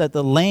tells us that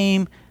the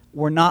lame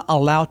were not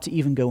allowed to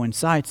even go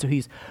inside. So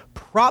he's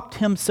propped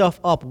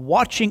himself up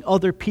watching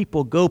other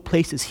people go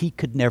places he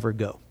could never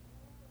go.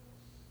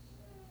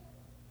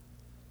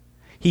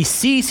 He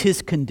sees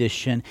his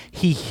condition,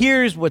 he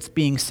hears what's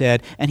being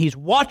said, and he's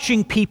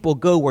watching people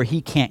go where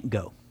he can't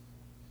go.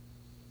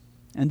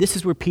 And this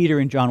is where Peter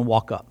and John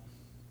walk up.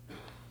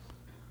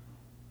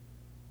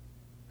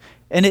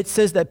 And it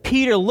says that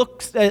Peter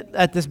looks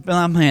at this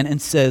blind man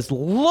and says,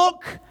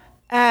 look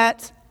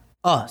at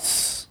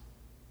us.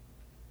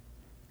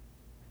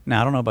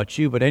 Now, I don't know about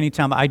you, but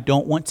anytime I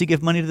don't want to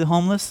give money to the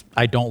homeless,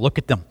 I don't look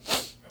at them.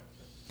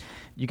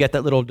 You got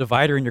that little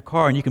divider in your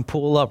car, and you can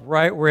pull up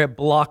right where it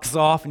blocks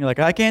off, and you're like,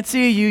 I can't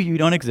see you, you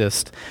don't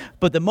exist.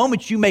 But the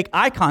moment you make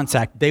eye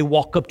contact, they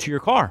walk up to your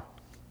car.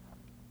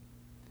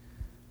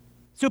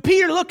 So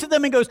Peter looked at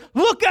them and goes,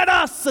 look at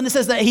us. And it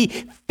says that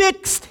he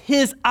fixed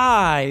his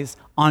eyes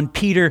on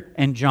Peter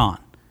and John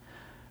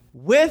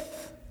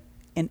with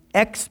an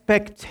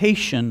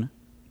expectation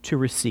to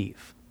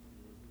receive.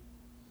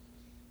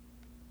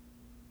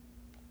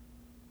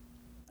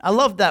 I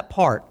love that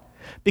part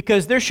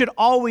because there should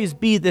always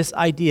be this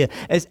idea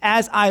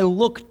as I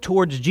look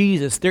towards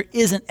Jesus, there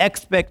is an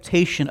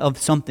expectation of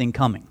something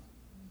coming.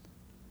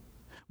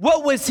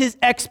 What was his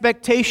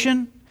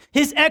expectation?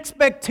 His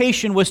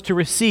expectation was to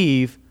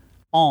receive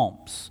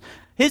alms.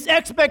 His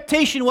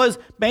expectation was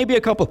maybe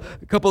a couple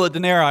of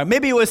denarii.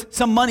 Maybe it was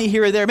some money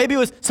here or there. Maybe it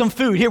was some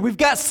food. Here, we've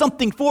got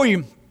something for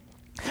you.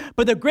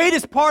 But the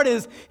greatest part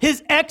is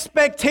his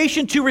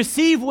expectation to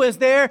receive was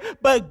there,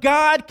 but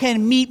God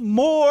can meet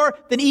more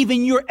than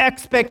even your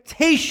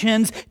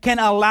expectations can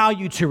allow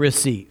you to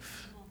receive.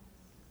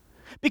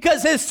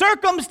 Because his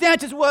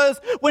circumstances was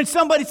when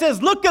somebody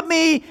says, look at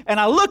me, and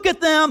I look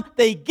at them,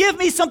 they give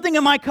me something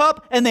in my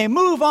cup, and they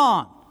move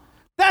on.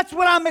 That's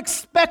what I'm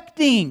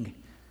expecting.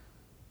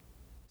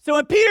 So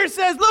when Peter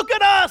says, look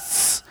at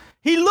us,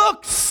 he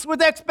looks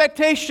with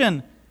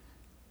expectation.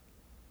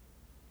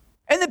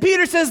 And then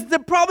Peter says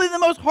probably the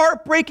most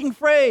heartbreaking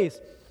phrase,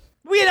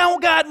 we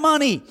don't got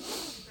money.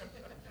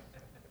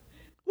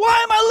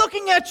 Why am I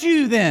looking at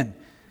you then?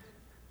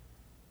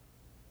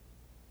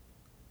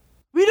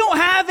 We don't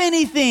have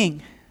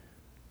anything.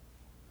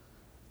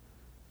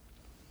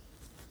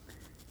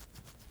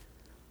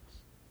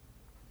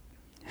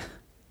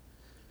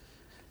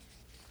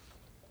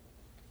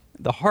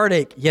 The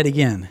heartache yet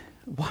again.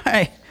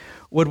 Why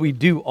would we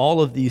do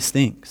all of these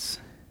things?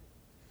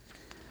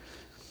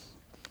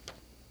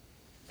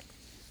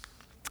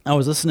 I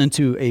was listening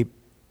to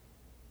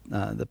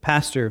the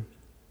pastor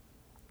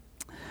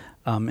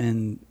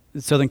in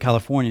Southern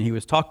California. He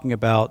was talking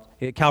about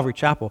at Calvary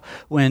Chapel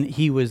when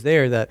he was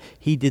there that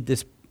he did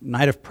this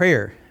night of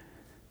prayer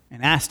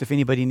and asked if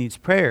anybody needs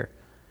prayer.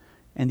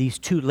 And these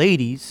two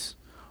ladies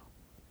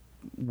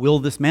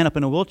wheeled this man up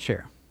in a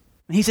wheelchair.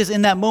 And he says,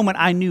 in that moment,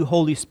 I knew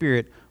Holy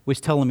Spirit was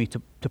telling me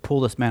to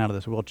pull this man out of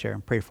this wheelchair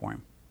and pray for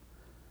him.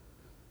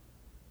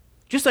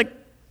 Just like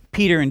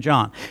Peter and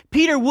John.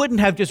 Peter wouldn't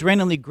have just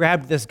randomly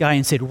grabbed this guy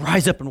and said,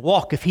 rise up and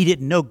walk if he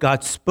didn't know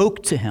God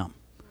spoke to him.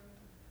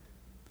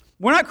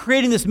 We're not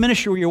creating this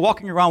ministry where you're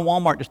walking around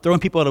Walmart just throwing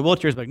people out of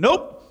wheelchairs like,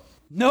 nope.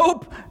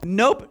 I'm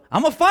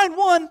going to find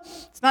one.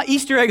 It's not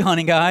Easter egg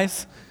hunting,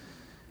 guys.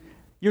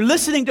 You're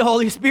listening to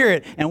Holy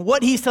Spirit and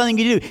what he's telling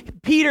you to do.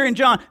 Peter and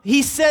John,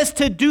 he says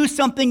to do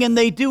something and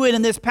they do it.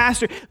 And this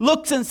pastor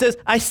looks and says,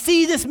 I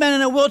see this man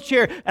in a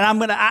wheelchair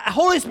and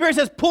Holy Spirit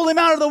says, pull him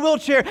out of the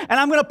wheelchair and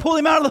I'm going to pull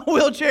him out of the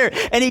wheelchair.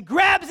 And he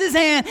grabs his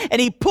hand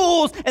and he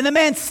pulls and the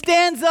man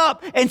stands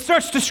up and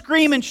starts to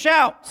scream and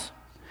shout.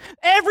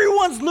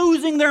 Everyone's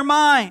losing their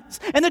minds.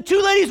 And the two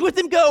ladies with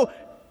him go,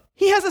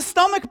 he has a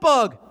stomach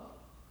bug.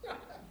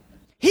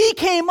 He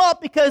came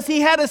up because he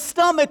had a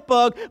stomach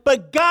bug,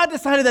 but God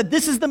decided that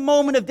this is the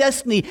moment of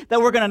destiny that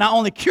we're going to not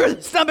only cure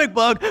the stomach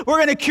bug, we're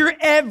going to cure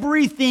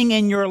everything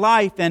in your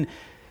life. And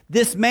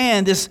this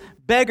man, this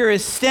beggar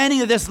is standing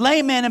there, this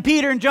lame man, and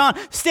Peter and John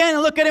stand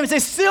and look at him and say,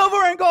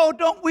 silver and gold,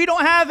 we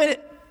don't have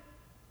it.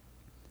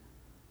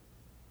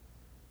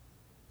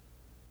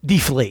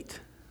 Deflate.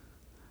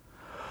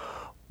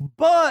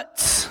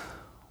 But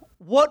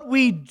what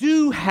we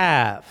do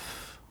have,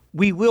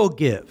 we will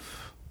give.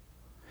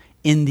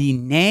 In the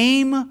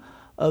name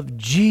of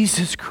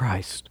Jesus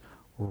Christ,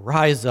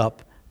 rise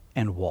up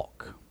and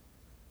walk.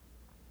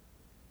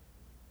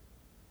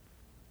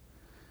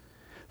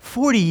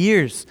 40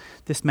 years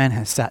this man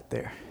has sat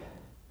there.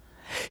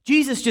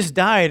 Jesus just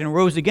died and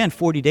rose again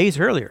 40 days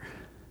earlier.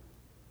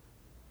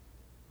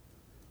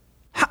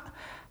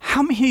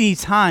 How many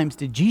times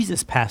did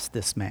Jesus pass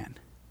this man?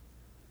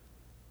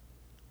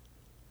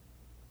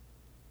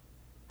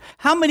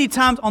 How many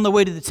times on the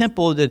way to the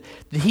temple did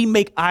he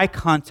make eye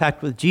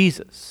contact with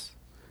Jesus?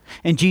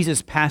 And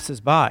Jesus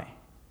passes by.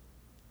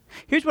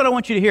 Here's what I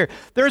want you to hear.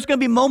 There's going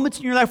to be moments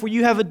in your life where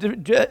you have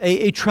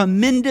a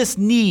tremendous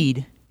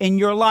need in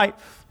your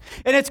life.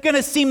 And it's going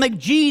to seem like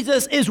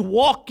Jesus is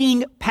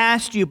walking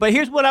past you. But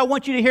here's what I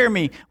want you to hear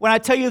me when I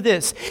tell you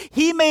this.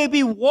 He may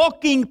be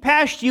walking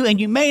past you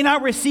and you may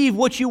not receive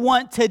what you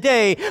want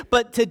today,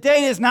 but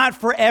today is not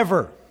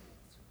forever.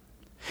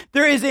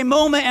 There is a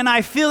moment, and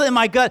I feel it in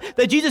my gut,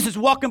 that Jesus is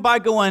walking by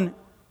going,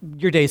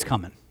 your day's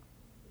coming.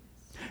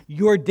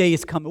 Your day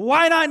is coming.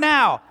 Why not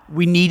now?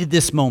 We needed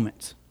this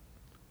moment.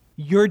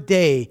 Your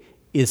day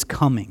is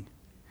coming.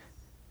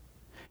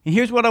 And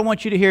here's what I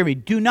want you to hear me.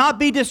 Do not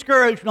be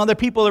discouraged when other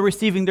people are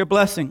receiving their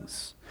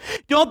blessings.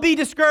 Don't be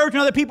discouraged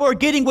when other people are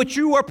getting what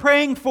you are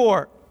praying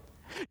for.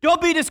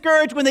 Don't be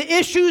discouraged when the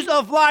issues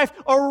of life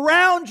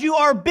around you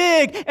are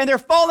big and they're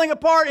falling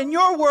apart in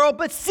your world,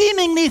 but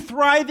seemingly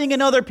thriving in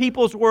other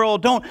people's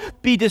world. Don't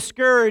be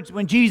discouraged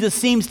when Jesus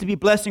seems to be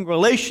blessing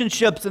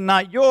relationships and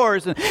not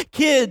yours, and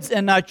kids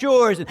and not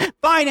yours, and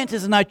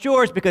finances and not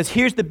yours, because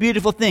here's the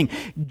beautiful thing.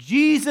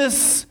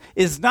 Jesus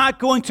is not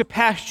going to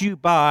pass you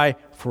by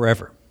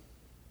forever.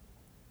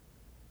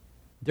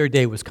 Their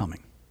day was coming.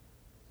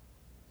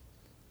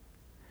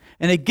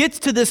 And it gets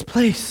to this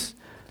place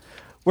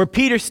where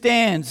Peter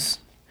stands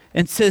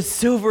and says,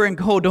 silver and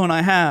gold don't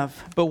I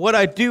have, but what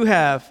I do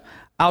have,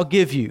 I'll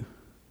give you.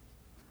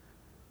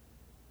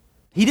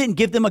 He didn't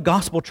give them a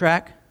gospel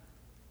tract.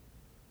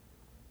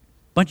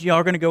 Bunch of y'all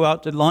are going to go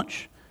out to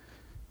lunch.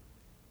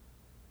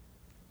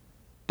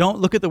 Don't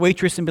look at the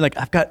waitress and be like,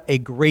 I've got a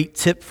great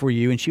tip for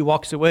you. And she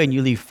walks away and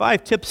you leave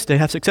 5 tips to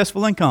have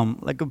successful income,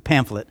 like a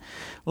pamphlet.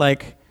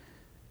 Like,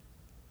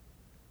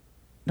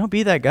 don't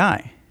be that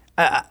guy.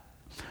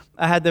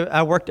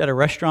 I worked at a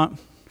restaurant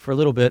for a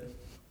little bit.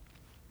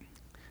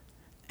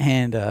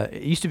 And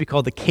it used to be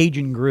called the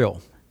Cajun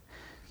Grill.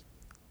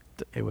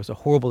 It was a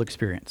horrible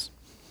experience.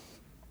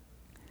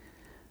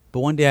 But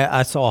one day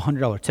I saw a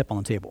 $100 tip on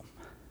the table.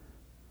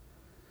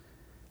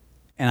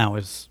 And I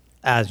was,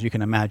 as you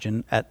can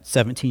imagine, at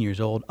 17 years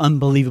old,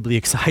 unbelievably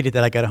excited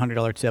that I got a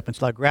 $100 tip. And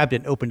so I grabbed it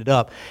and opened it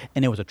up,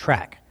 and it was a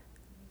tract.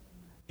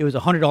 It was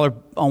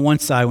 $100 on one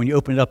side. When you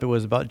open it up, it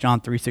was about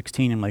John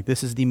 3:16. I'm like,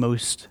 this is the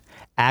most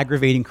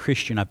aggravating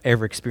Christian I've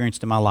ever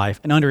experienced in my life.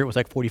 And under it was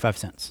like 45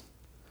 cents.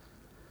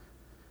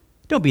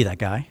 Don't be that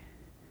guy.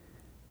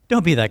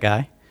 Don't be that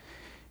guy.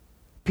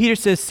 Peter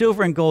says,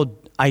 silver and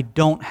gold I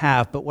don't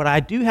have, but what I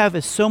do have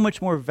is so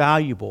much more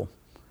valuable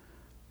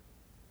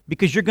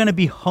because you're going to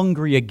be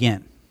hungry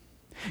again.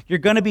 You're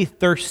going to be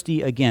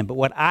thirsty again. But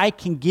what I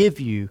can give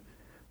you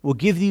will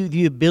give you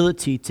the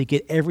ability to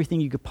get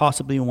everything you could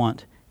possibly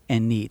want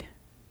and need.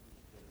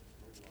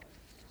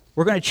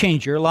 We're going to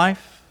change your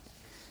life.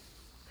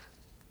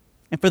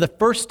 And for the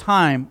first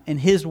time in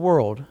his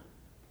world,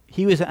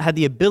 he had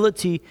the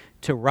ability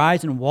to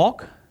rise and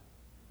walk,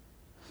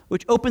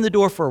 which opened the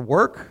door for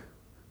work,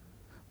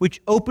 which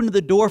opened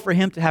the door for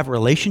him to have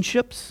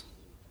relationships,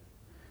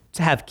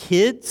 to have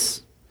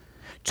kids,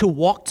 to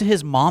walk to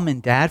his mom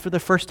and dad for the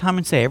first time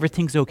and say,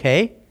 everything's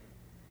okay.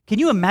 Can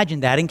you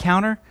imagine that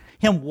encounter?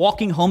 Him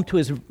walking home to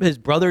his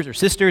brothers or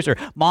sisters or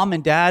mom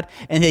and dad,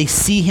 and they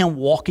see him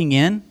walking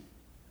in.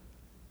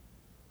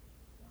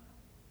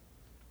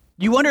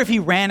 You wonder if he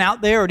ran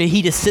out there or did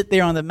he just sit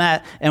there on the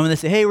mat, and when they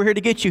say, hey, we're here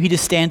to get you, he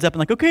just stands up and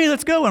like, okay,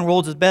 let's go, and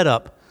rolls his bed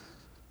up.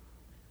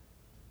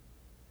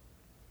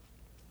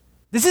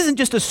 This isn't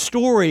just a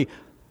story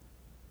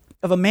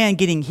of a man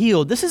getting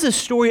healed. This is a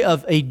story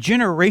of a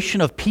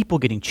generation of people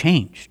getting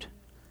changed.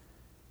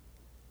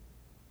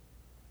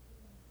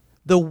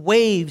 The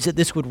waves that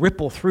this would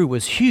ripple through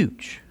was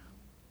huge.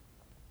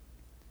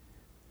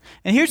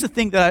 And here's the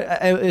thing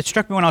that it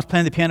struck me when I was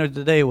playing the piano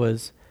today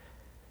was,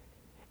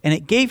 and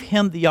it gave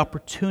him the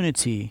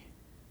opportunity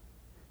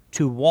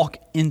to walk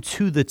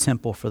into the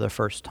temple for the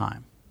first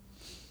time.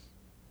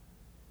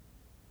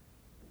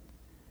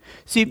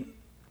 See,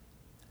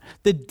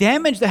 the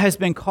damage that has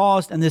been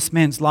caused in this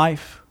man's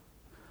life,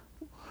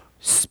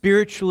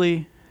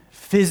 spiritually,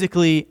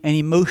 physically, and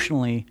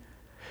emotionally,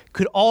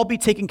 could all be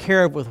taken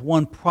care of with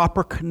one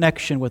proper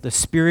connection with a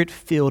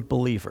Spirit-filled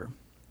believer.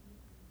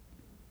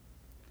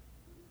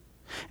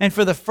 And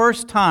for the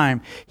first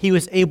time, he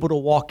was able to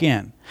walk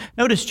in.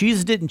 Notice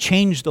Jesus didn't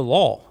change the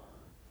law.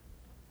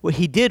 What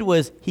he did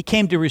was he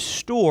came to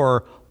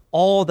restore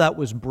all that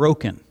was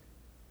broken.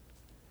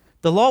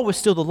 The law was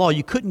still the law.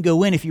 You couldn't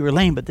go in if you were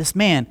lame, but this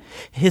man,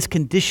 his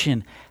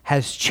condition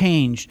has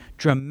changed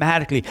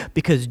dramatically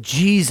because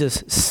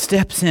Jesus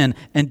steps in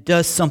and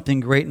does something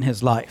great in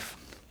his life.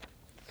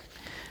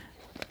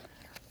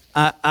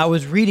 I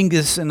was reading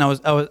this and I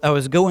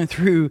was going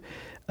through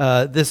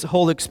this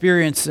whole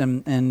experience,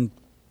 and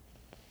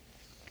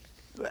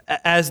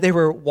as they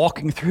were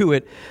walking through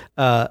it,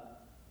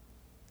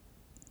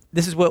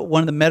 this is what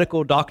one of the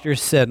medical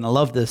doctors said, and I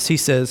love this. He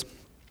says,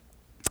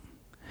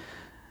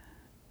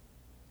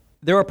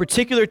 there are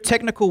particular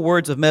technical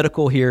words of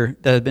medical here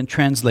that have been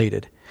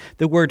translated.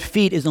 The word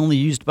feet is only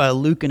used by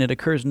Luke, and it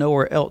occurs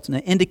nowhere else, and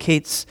it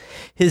indicates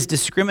his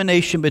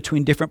discrimination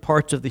between different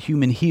parts of the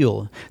human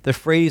heel, the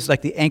phrase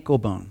like the ankle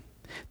bone.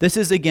 This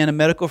is, again, a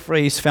medical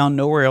phrase found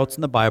nowhere else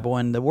in the Bible,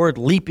 and the word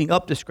leaping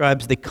up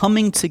describes the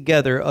coming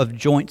together of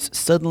joints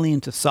suddenly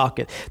into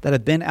socket that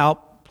have been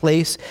out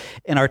place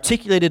and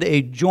articulated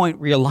a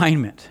joint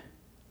realignment.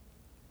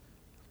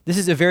 This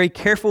is a very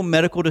careful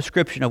medical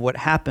description of what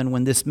happened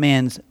when this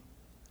man's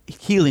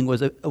healing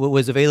was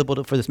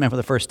available for this man for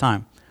the first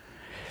time.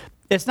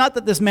 It's not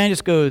that this man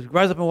just goes,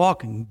 rise up and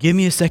walk, and give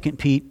me a second,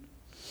 Pete.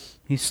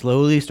 He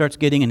slowly starts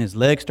getting, and his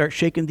legs start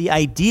shaking. The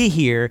idea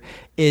here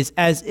is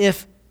as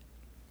if,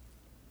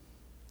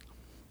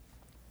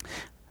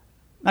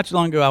 not too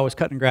long ago, I was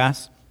cutting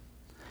grass,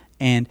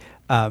 and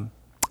I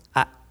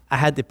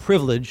had the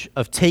privilege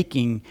of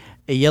taking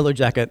a yellow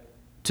jacket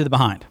to the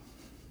behind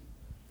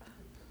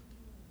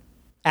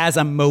as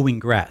I'm mowing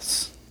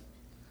grass.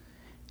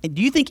 And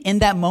do you think in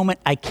that moment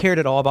I cared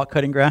at all about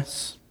cutting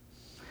grass?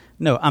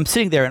 No, I'm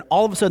sitting there, and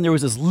all of a sudden there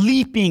was this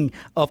leaping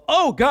of,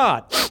 oh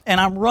God, and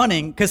I'm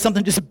running because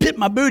something just bit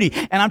my booty,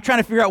 and I'm trying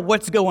to figure out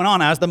what's going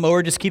on as the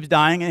mower just keeps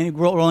dying and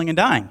rolling and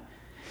dying.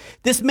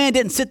 This man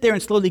didn't sit there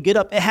and slowly get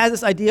up. It has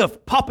this idea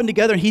of popping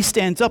together, and he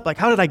stands up like,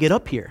 how did I get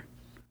up here?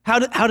 How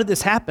did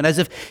this happen? As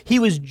if he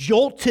was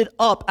jolted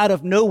up out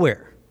of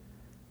nowhere.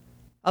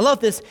 I love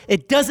this.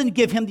 It doesn't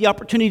give him the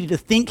opportunity to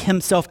think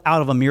himself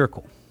out of a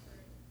miracle.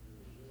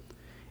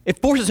 It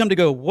forces him to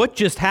go, what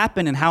just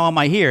happened and how am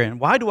I here? And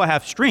why do I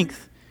have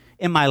strength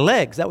in my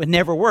legs? That would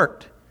never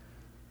worked.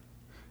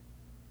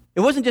 It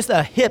wasn't just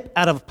a hip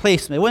out of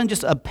placement. It wasn't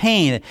just a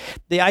pain.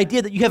 The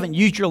idea that you haven't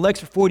used your legs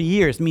for 40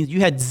 years means you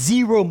had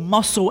zero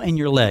muscle in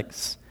your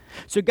legs.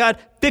 So God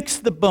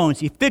fixed the bones.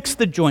 He fixed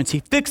the joints. He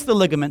fixed the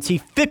ligaments. He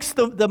fixed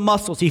the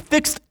muscles. He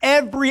fixed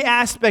every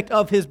aspect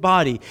of his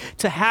body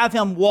to have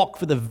him walk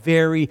for the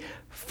very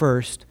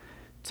first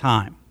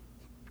time.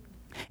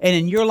 And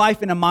in your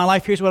life and in my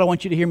life, here's what I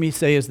want you to hear me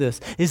say is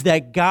this, is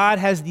that God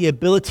has the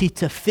ability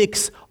to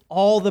fix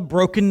all the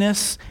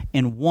brokenness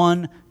in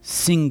one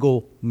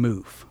single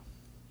move.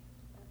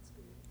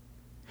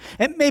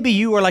 And maybe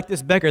you are like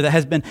this beggar that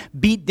has been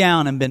beat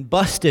down and been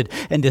busted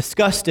and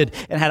disgusted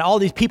and had all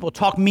these people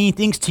talk mean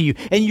things to you.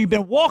 And you've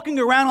been walking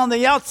around on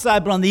the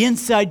outside, but on the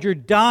inside, you're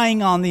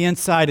dying on the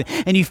inside.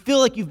 And you feel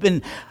like you've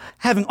been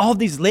having all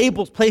these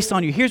labels placed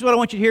on you. Here's what I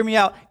want you to hear me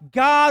out.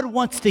 God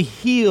wants to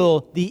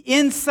heal the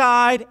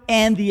inside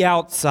and the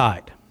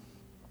outside.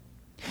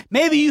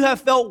 Maybe you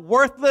have felt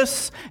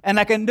worthless and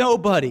like a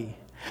nobody.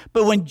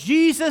 But when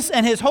Jesus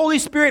and his Holy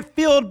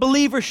Spirit-filled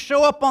believers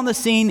show up on the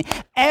scene,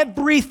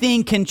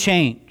 everything can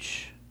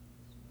change.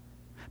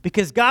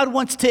 Because God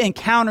wants to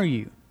encounter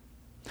you.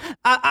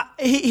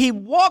 He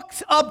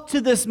walks up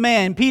to this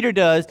man, Peter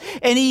does,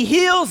 and he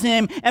heals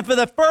him. And for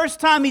the first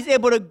time, he's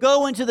able to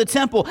go into the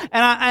temple.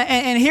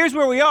 And here's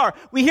where we are.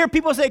 We hear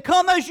people say,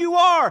 come as you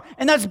are.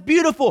 And that's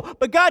beautiful.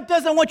 But God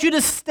doesn't want you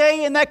to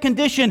stay in that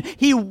condition.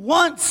 He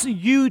wants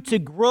you to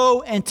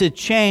grow and to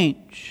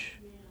change.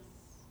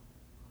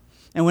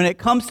 And when it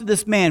comes to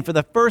this man, for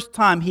the first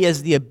time, he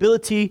has the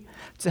ability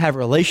to have a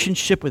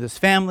relationship with his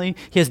family.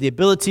 He has the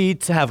ability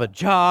to have a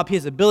job. He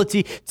has the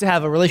ability to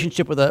have a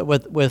relationship with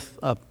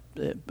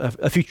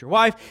a future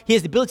wife. He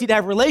has the ability to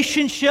have a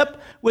relationship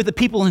with the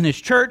people in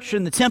his church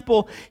and the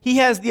temple. He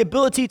has the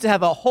ability to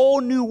have a whole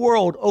new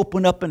world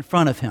open up in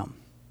front of him.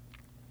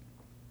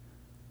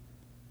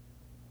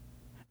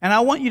 And I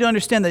want you to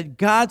understand that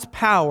God's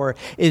power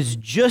is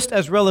just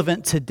as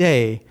relevant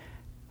today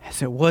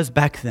as it was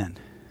back then.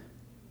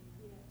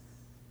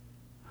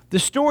 The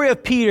story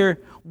of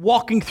Peter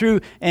walking through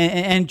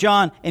and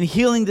John and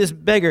healing this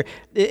beggar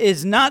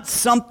is not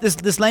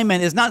this lame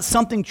man is not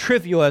something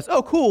trivial as,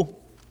 oh, cool,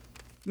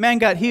 man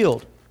got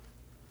healed.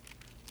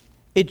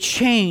 It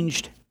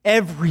changed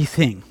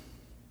everything.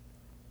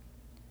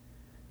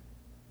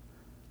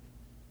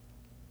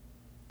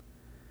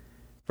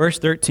 Verse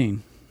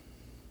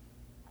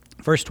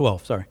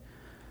 12, sorry.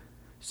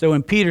 So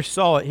when Peter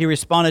saw it, he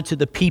responded to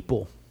the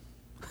people,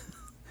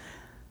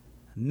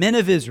 men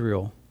of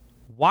Israel,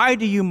 why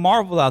do you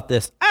marvel at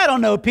this? I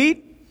don't know,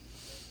 Pete.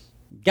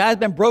 Guy's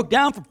been broke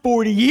down for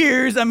 40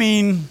 years.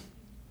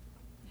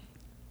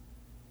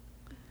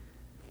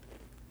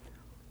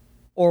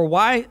 Or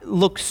why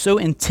look so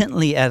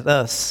intently at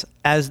us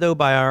as though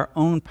by our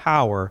own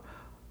power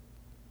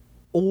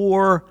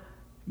or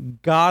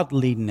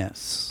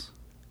godliness?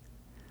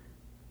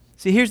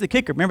 See, here's the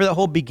kicker. Remember that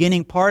whole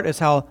beginning part is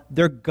how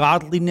their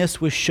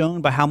godliness was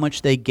shown by how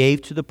much they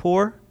gave to the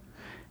poor?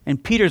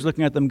 And Peter's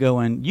looking at them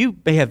going, you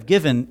may have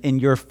given in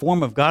your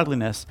form of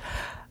godliness.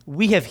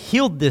 We have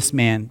healed this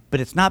man, but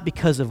it's not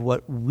because of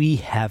what we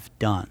have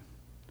done.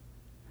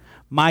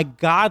 My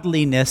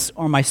godliness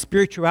or my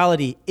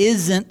spirituality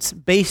isn't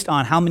based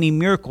on how many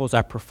miracles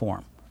I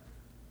perform.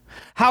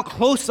 How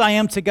close I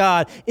am to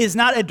God is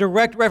not a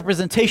direct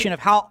representation of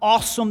how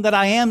awesome that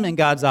I am in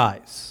God's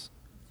eyes.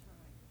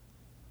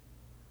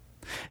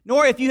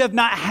 Nor if you have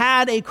not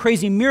had a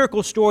crazy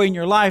miracle story in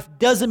your life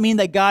doesn't mean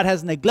that God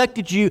has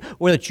neglected you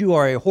or that you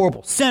are a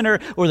horrible sinner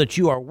or that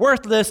you are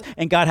worthless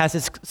and God has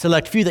his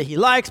select few that he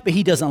likes but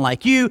he doesn't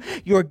like you.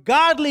 Your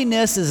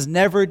godliness is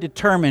never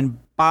determined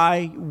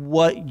by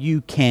what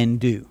you can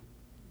do.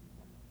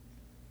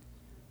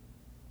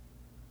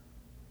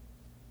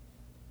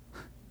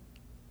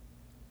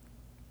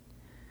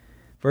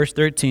 Verse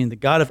 13, the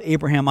God of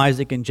Abraham,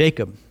 Isaac, and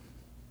Jacob,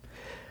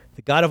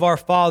 the God of our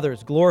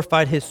fathers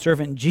glorified his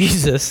servant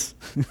Jesus,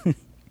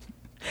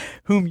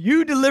 whom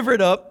you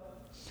delivered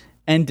up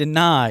and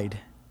denied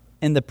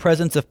in the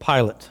presence of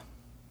Pilate,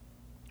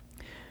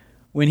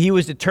 when he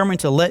was determined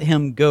to let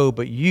him go,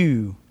 but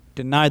you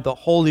denied the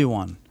Holy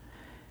One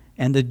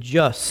and the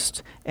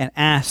just and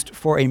asked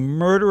for a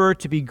murderer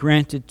to be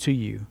granted to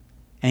you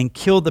and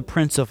killed the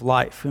Prince of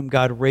Life, whom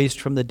God raised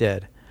from the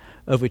dead,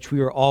 of which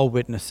we are all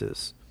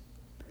witnesses.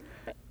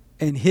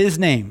 And his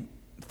name,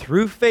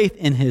 through faith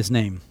in his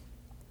name,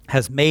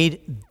 has made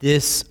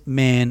this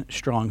man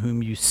strong,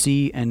 whom you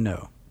see and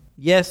know.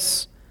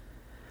 Yes,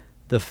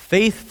 the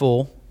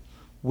faithful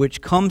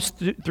which comes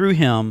through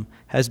him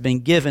has been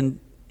given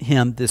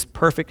him this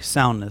perfect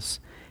soundness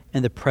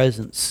in the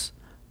presence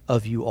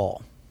of you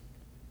all.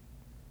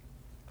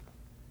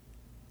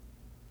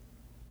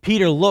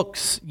 Peter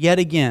looks yet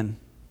again.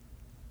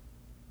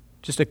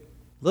 Just a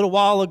little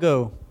while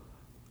ago,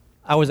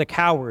 I was a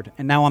coward,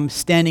 and now I'm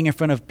standing in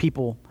front of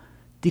people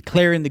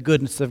declaring the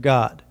goodness of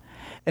God.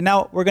 And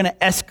now we're going to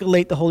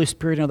escalate the Holy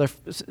Spirit another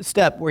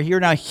step where you're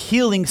now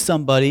healing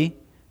somebody,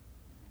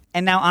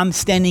 and now I'm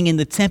standing in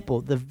the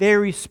temple, the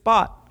very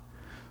spot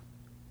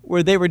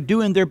where they were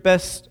doing their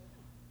best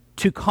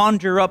to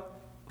conjure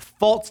up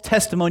false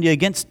testimony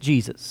against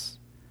Jesus.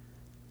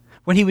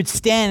 When he would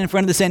stand in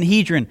front of the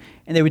Sanhedrin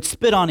and they would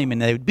spit on him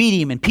and they would beat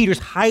him, and Peter's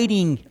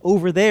hiding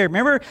over there.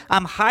 Remember,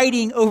 I'm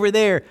hiding over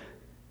there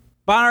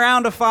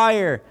around a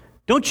fire.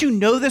 Don't you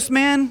know this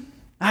man?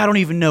 I don't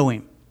even know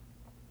him.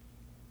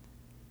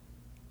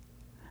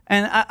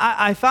 And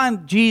I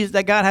find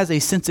that God has a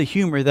sense of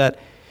humor that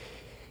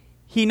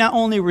he not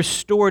only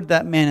restored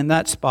that man in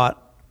that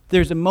spot,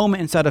 there's a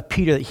moment inside of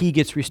Peter that he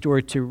gets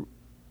restored to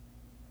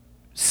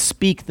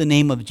speak the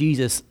name of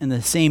Jesus in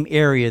the same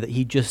area that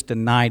he just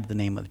denied the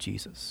name of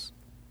Jesus.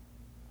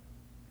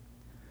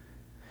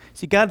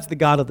 See, God's the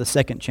God of the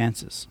second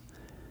chances.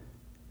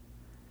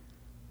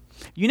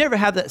 You never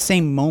have that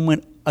same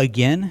moment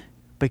again,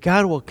 but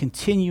God will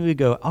continually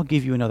go, I'll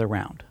give you another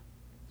round.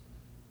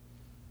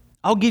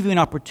 I'll give you an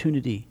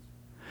opportunity,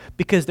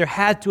 because there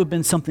had to have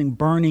been something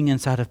burning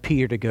inside of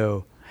Peter to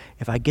go,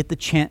 if I get the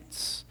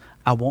chance,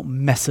 I won't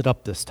mess it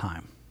up this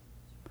time.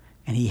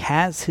 And he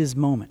has his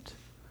moment.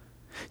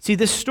 See,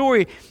 this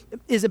story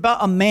is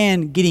about a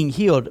man getting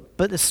healed,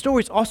 but the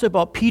story is also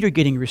about Peter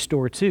getting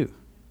restored too.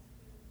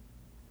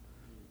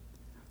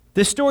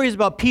 This story is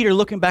about Peter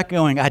looking back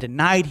going, I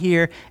denied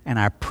here and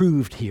I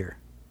proved here.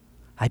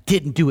 I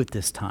didn't do it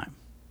this time.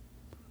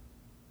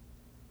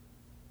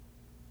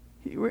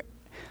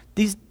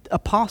 These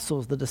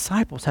apostles, the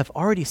disciples, have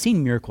already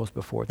seen miracles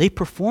before. They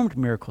performed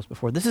miracles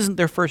before. This isn't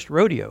their first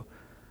rodeo.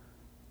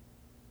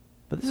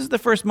 But this is the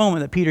first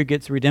moment that Peter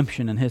gets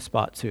redemption in his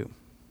spot too.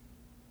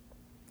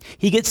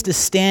 He gets to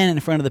stand in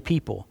front of the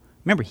people.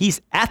 Remember, he's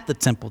at the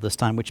temple this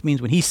time, which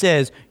means when he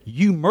says,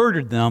 you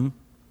murdered them,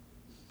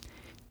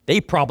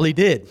 they probably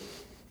did.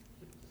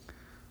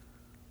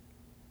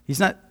 He's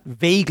not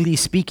vaguely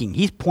speaking.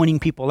 He's pointing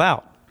people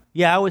out.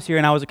 Yeah, I was here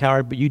and I was a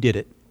coward, but you did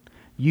it.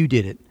 You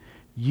did it.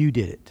 You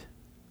did it.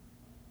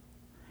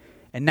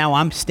 And now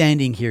I'm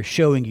standing here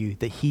showing you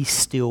that he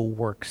still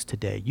works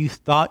today. You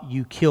thought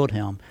you killed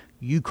him.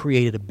 You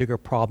created a bigger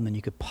problem than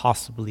you could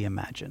possibly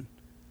imagine.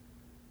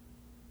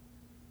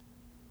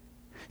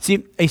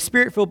 See, a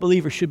spirit-filled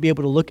believer should be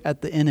able to look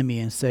at the enemy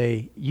and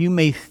say, you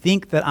may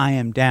think that I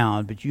am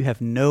down, but you have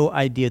no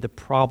idea the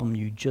problem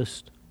you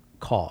just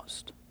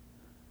caused.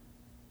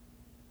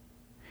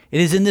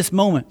 It is in this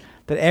moment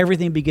that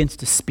everything begins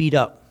to speed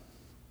up.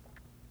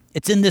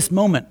 It's in this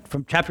moment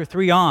from chapter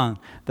 3 on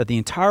that the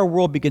entire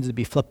world begins to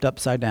be flipped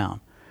upside down.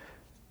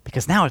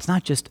 Because now it's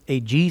not just a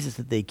Jesus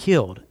that they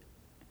killed.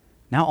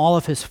 Now all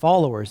of his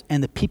followers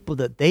and the people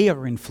that they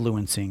are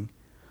influencing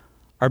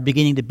are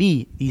beginning to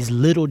be these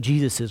little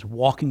Jesuses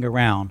walking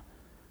around,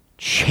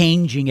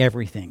 changing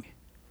everything.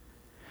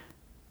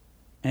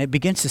 And it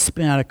begins to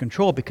spin out of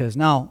control because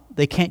now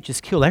they can't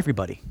just kill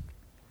everybody.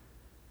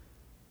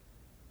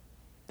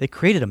 They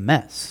created a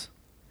mess.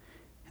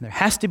 And there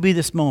has to be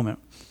this moment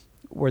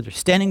where they're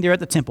standing there at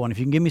the temple, and if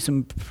you can give me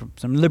some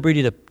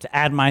liberty to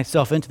add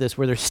myself into this,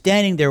 where they're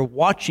standing there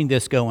watching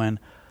this going,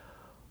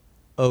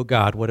 oh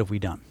God, what have we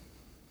done?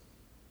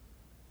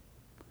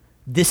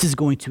 This is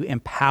going to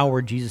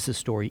empower Jesus'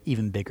 story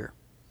even bigger.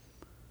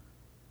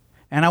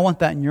 And I want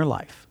that in your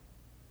life.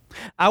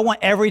 I want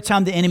every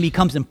time the enemy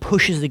comes and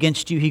pushes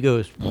against you, he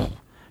goes,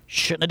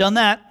 shouldn't have done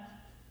that.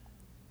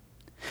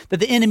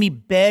 That the enemy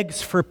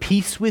begs for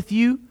peace with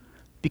you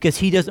because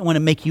he doesn't want to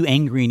make you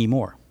angry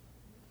anymore.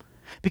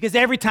 Because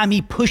every time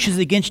he pushes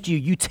against you,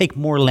 you take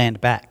more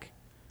land back.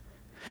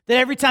 That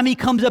every time he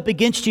comes up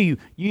against you,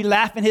 you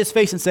laugh in his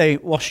face and say,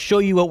 well, I'll show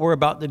you what we're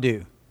about to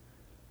do.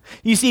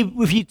 You see,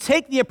 if you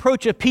take the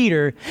approach of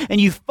Peter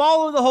and you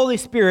follow the Holy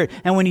Spirit,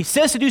 and when he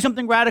says to do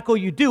something radical,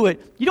 you do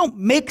it, you don't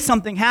make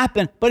something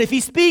happen. But if he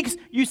speaks,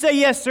 you say,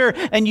 yes, sir,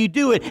 and you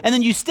do it. And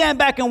then you stand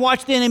back and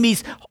watch the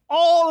enemies,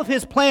 all of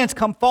his plans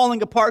come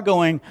falling apart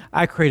going,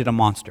 I created a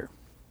monster.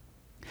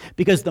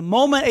 Because the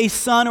moment a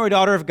son or a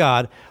daughter of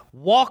God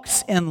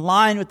walks in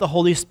line with the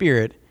Holy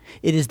Spirit,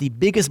 it is the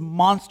biggest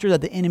monster that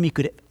the enemy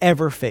could have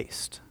ever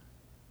faced.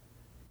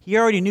 He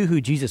already knew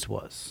who Jesus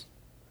was.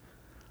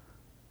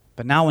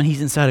 But now when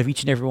he's inside of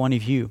each and every one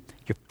of you,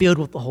 you're filled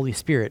with the Holy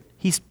Spirit.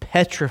 He's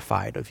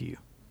petrified of you.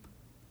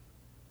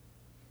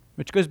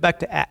 Which goes back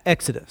to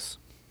Exodus.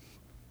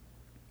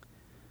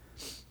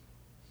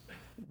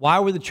 Why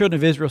were the children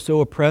of Israel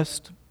so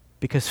oppressed?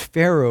 Because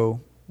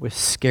Pharaoh was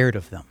scared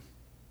of them.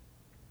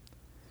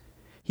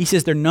 He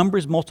says their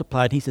numbers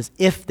multiplied. He says,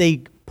 if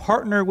they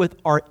partner with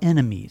our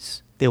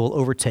enemies, they will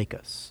overtake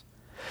us.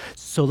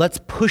 So let's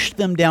push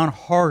them down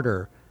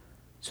harder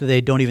so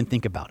they don't even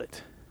think about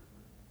it.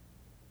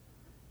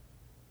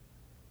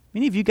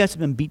 Many of you guys have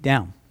been beat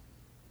down.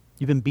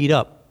 You've been beat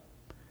up.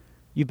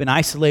 You've been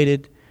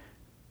isolated.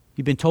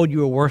 You've been told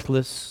you are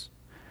worthless.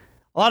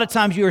 A lot of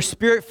times you are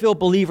spirit-filled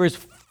believers,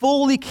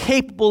 fully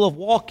capable of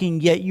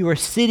walking, yet you are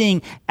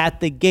sitting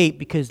at the gate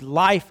because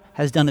life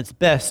has done its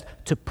best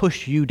to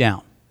push you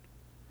down.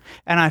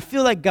 And I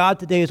feel like God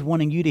today is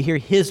wanting you to hear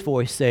his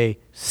voice say,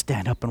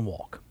 stand up and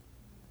walk.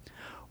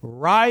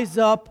 Rise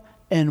up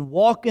and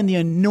walk in the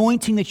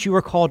anointing that you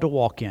are called to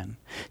walk in.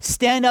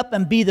 Stand up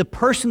and be the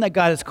person that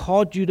God has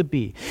called you to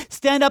be.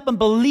 Stand up and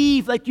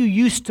believe like you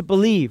used to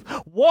believe.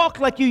 Walk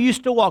like you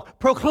used to walk.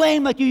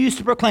 Proclaim like you used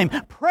to proclaim.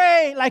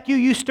 Pray like you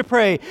used to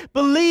pray.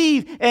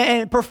 Believe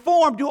and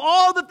perform. Do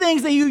all the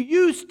things that you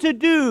used to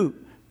do.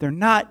 They're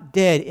not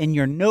dead and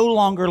you're no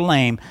longer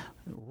lame.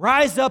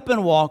 Rise up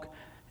and walk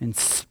and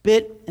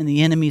spit in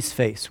the enemy's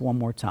face one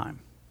more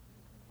time.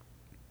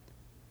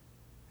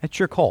 That's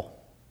your call.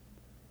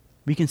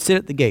 We can sit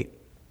at the gate.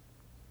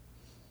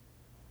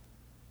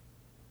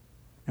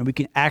 And we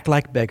can act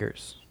like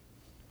beggars.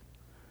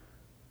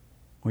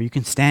 Or you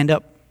can stand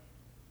up,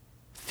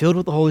 filled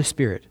with the Holy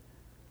Spirit,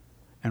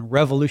 and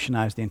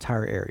revolutionize the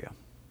entire area.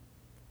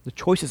 The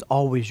choice is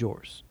always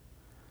yours.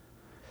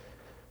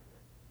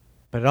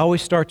 But it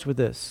always starts with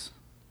this.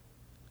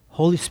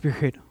 Holy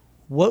Spirit,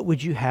 what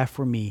would you have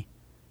for me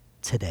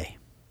today?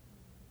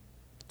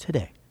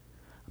 Today.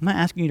 I'm not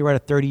asking you to write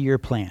a 30-year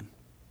plan.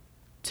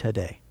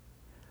 Today.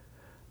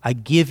 I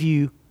give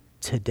you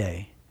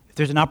today. If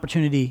there's an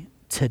opportunity,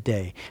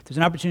 today. If there's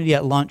an opportunity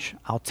at lunch,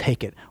 I'll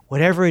take it.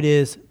 Whatever it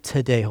is,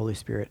 today, Holy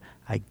Spirit,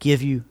 I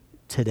give you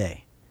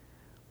today.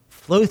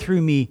 Flow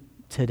through me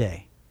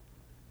today.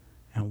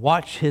 And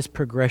watch his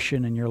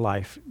progression in your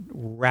life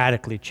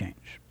radically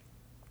change.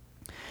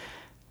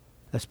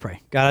 Let's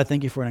pray. God, I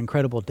thank you for an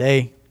incredible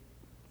day,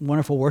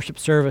 wonderful worship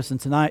service.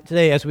 And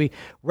today, as we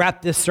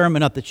wrap this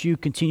sermon up, that you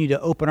continue to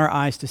open our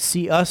eyes to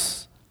see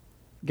us,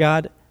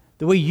 God,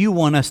 the way you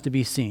want us to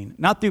be seen,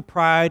 not through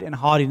pride and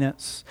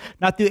haughtiness,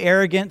 not through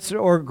arrogance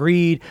or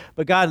greed,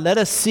 but God, let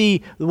us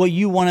see what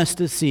you want us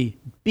to see,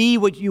 be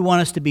what you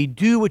want us to be,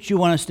 do what you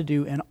want us to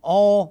do in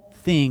all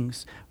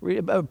things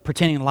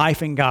pertaining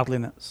life and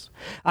godliness.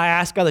 I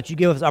ask, God, that you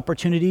give us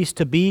opportunities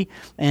to be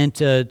and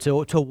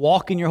to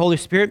walk in your Holy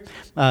Spirit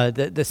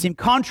that seem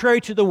contrary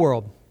to the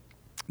world,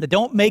 that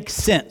don't make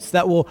sense,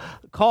 that will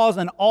cause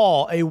an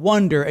awe, a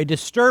wonder, a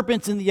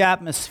disturbance in the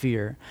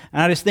atmosphere.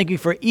 And I just thank you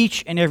for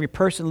each and every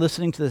person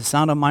listening to the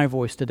sound of my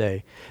voice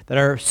today that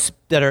are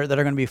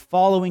going to be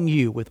following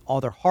you with all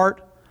their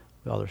heart,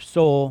 with all their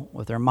soul,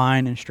 with their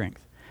mind and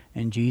strength.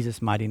 In Jesus'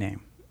 mighty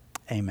name,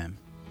 amen.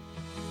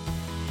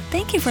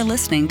 Thank you for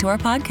listening to our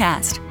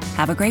podcast.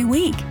 Have a great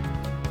week.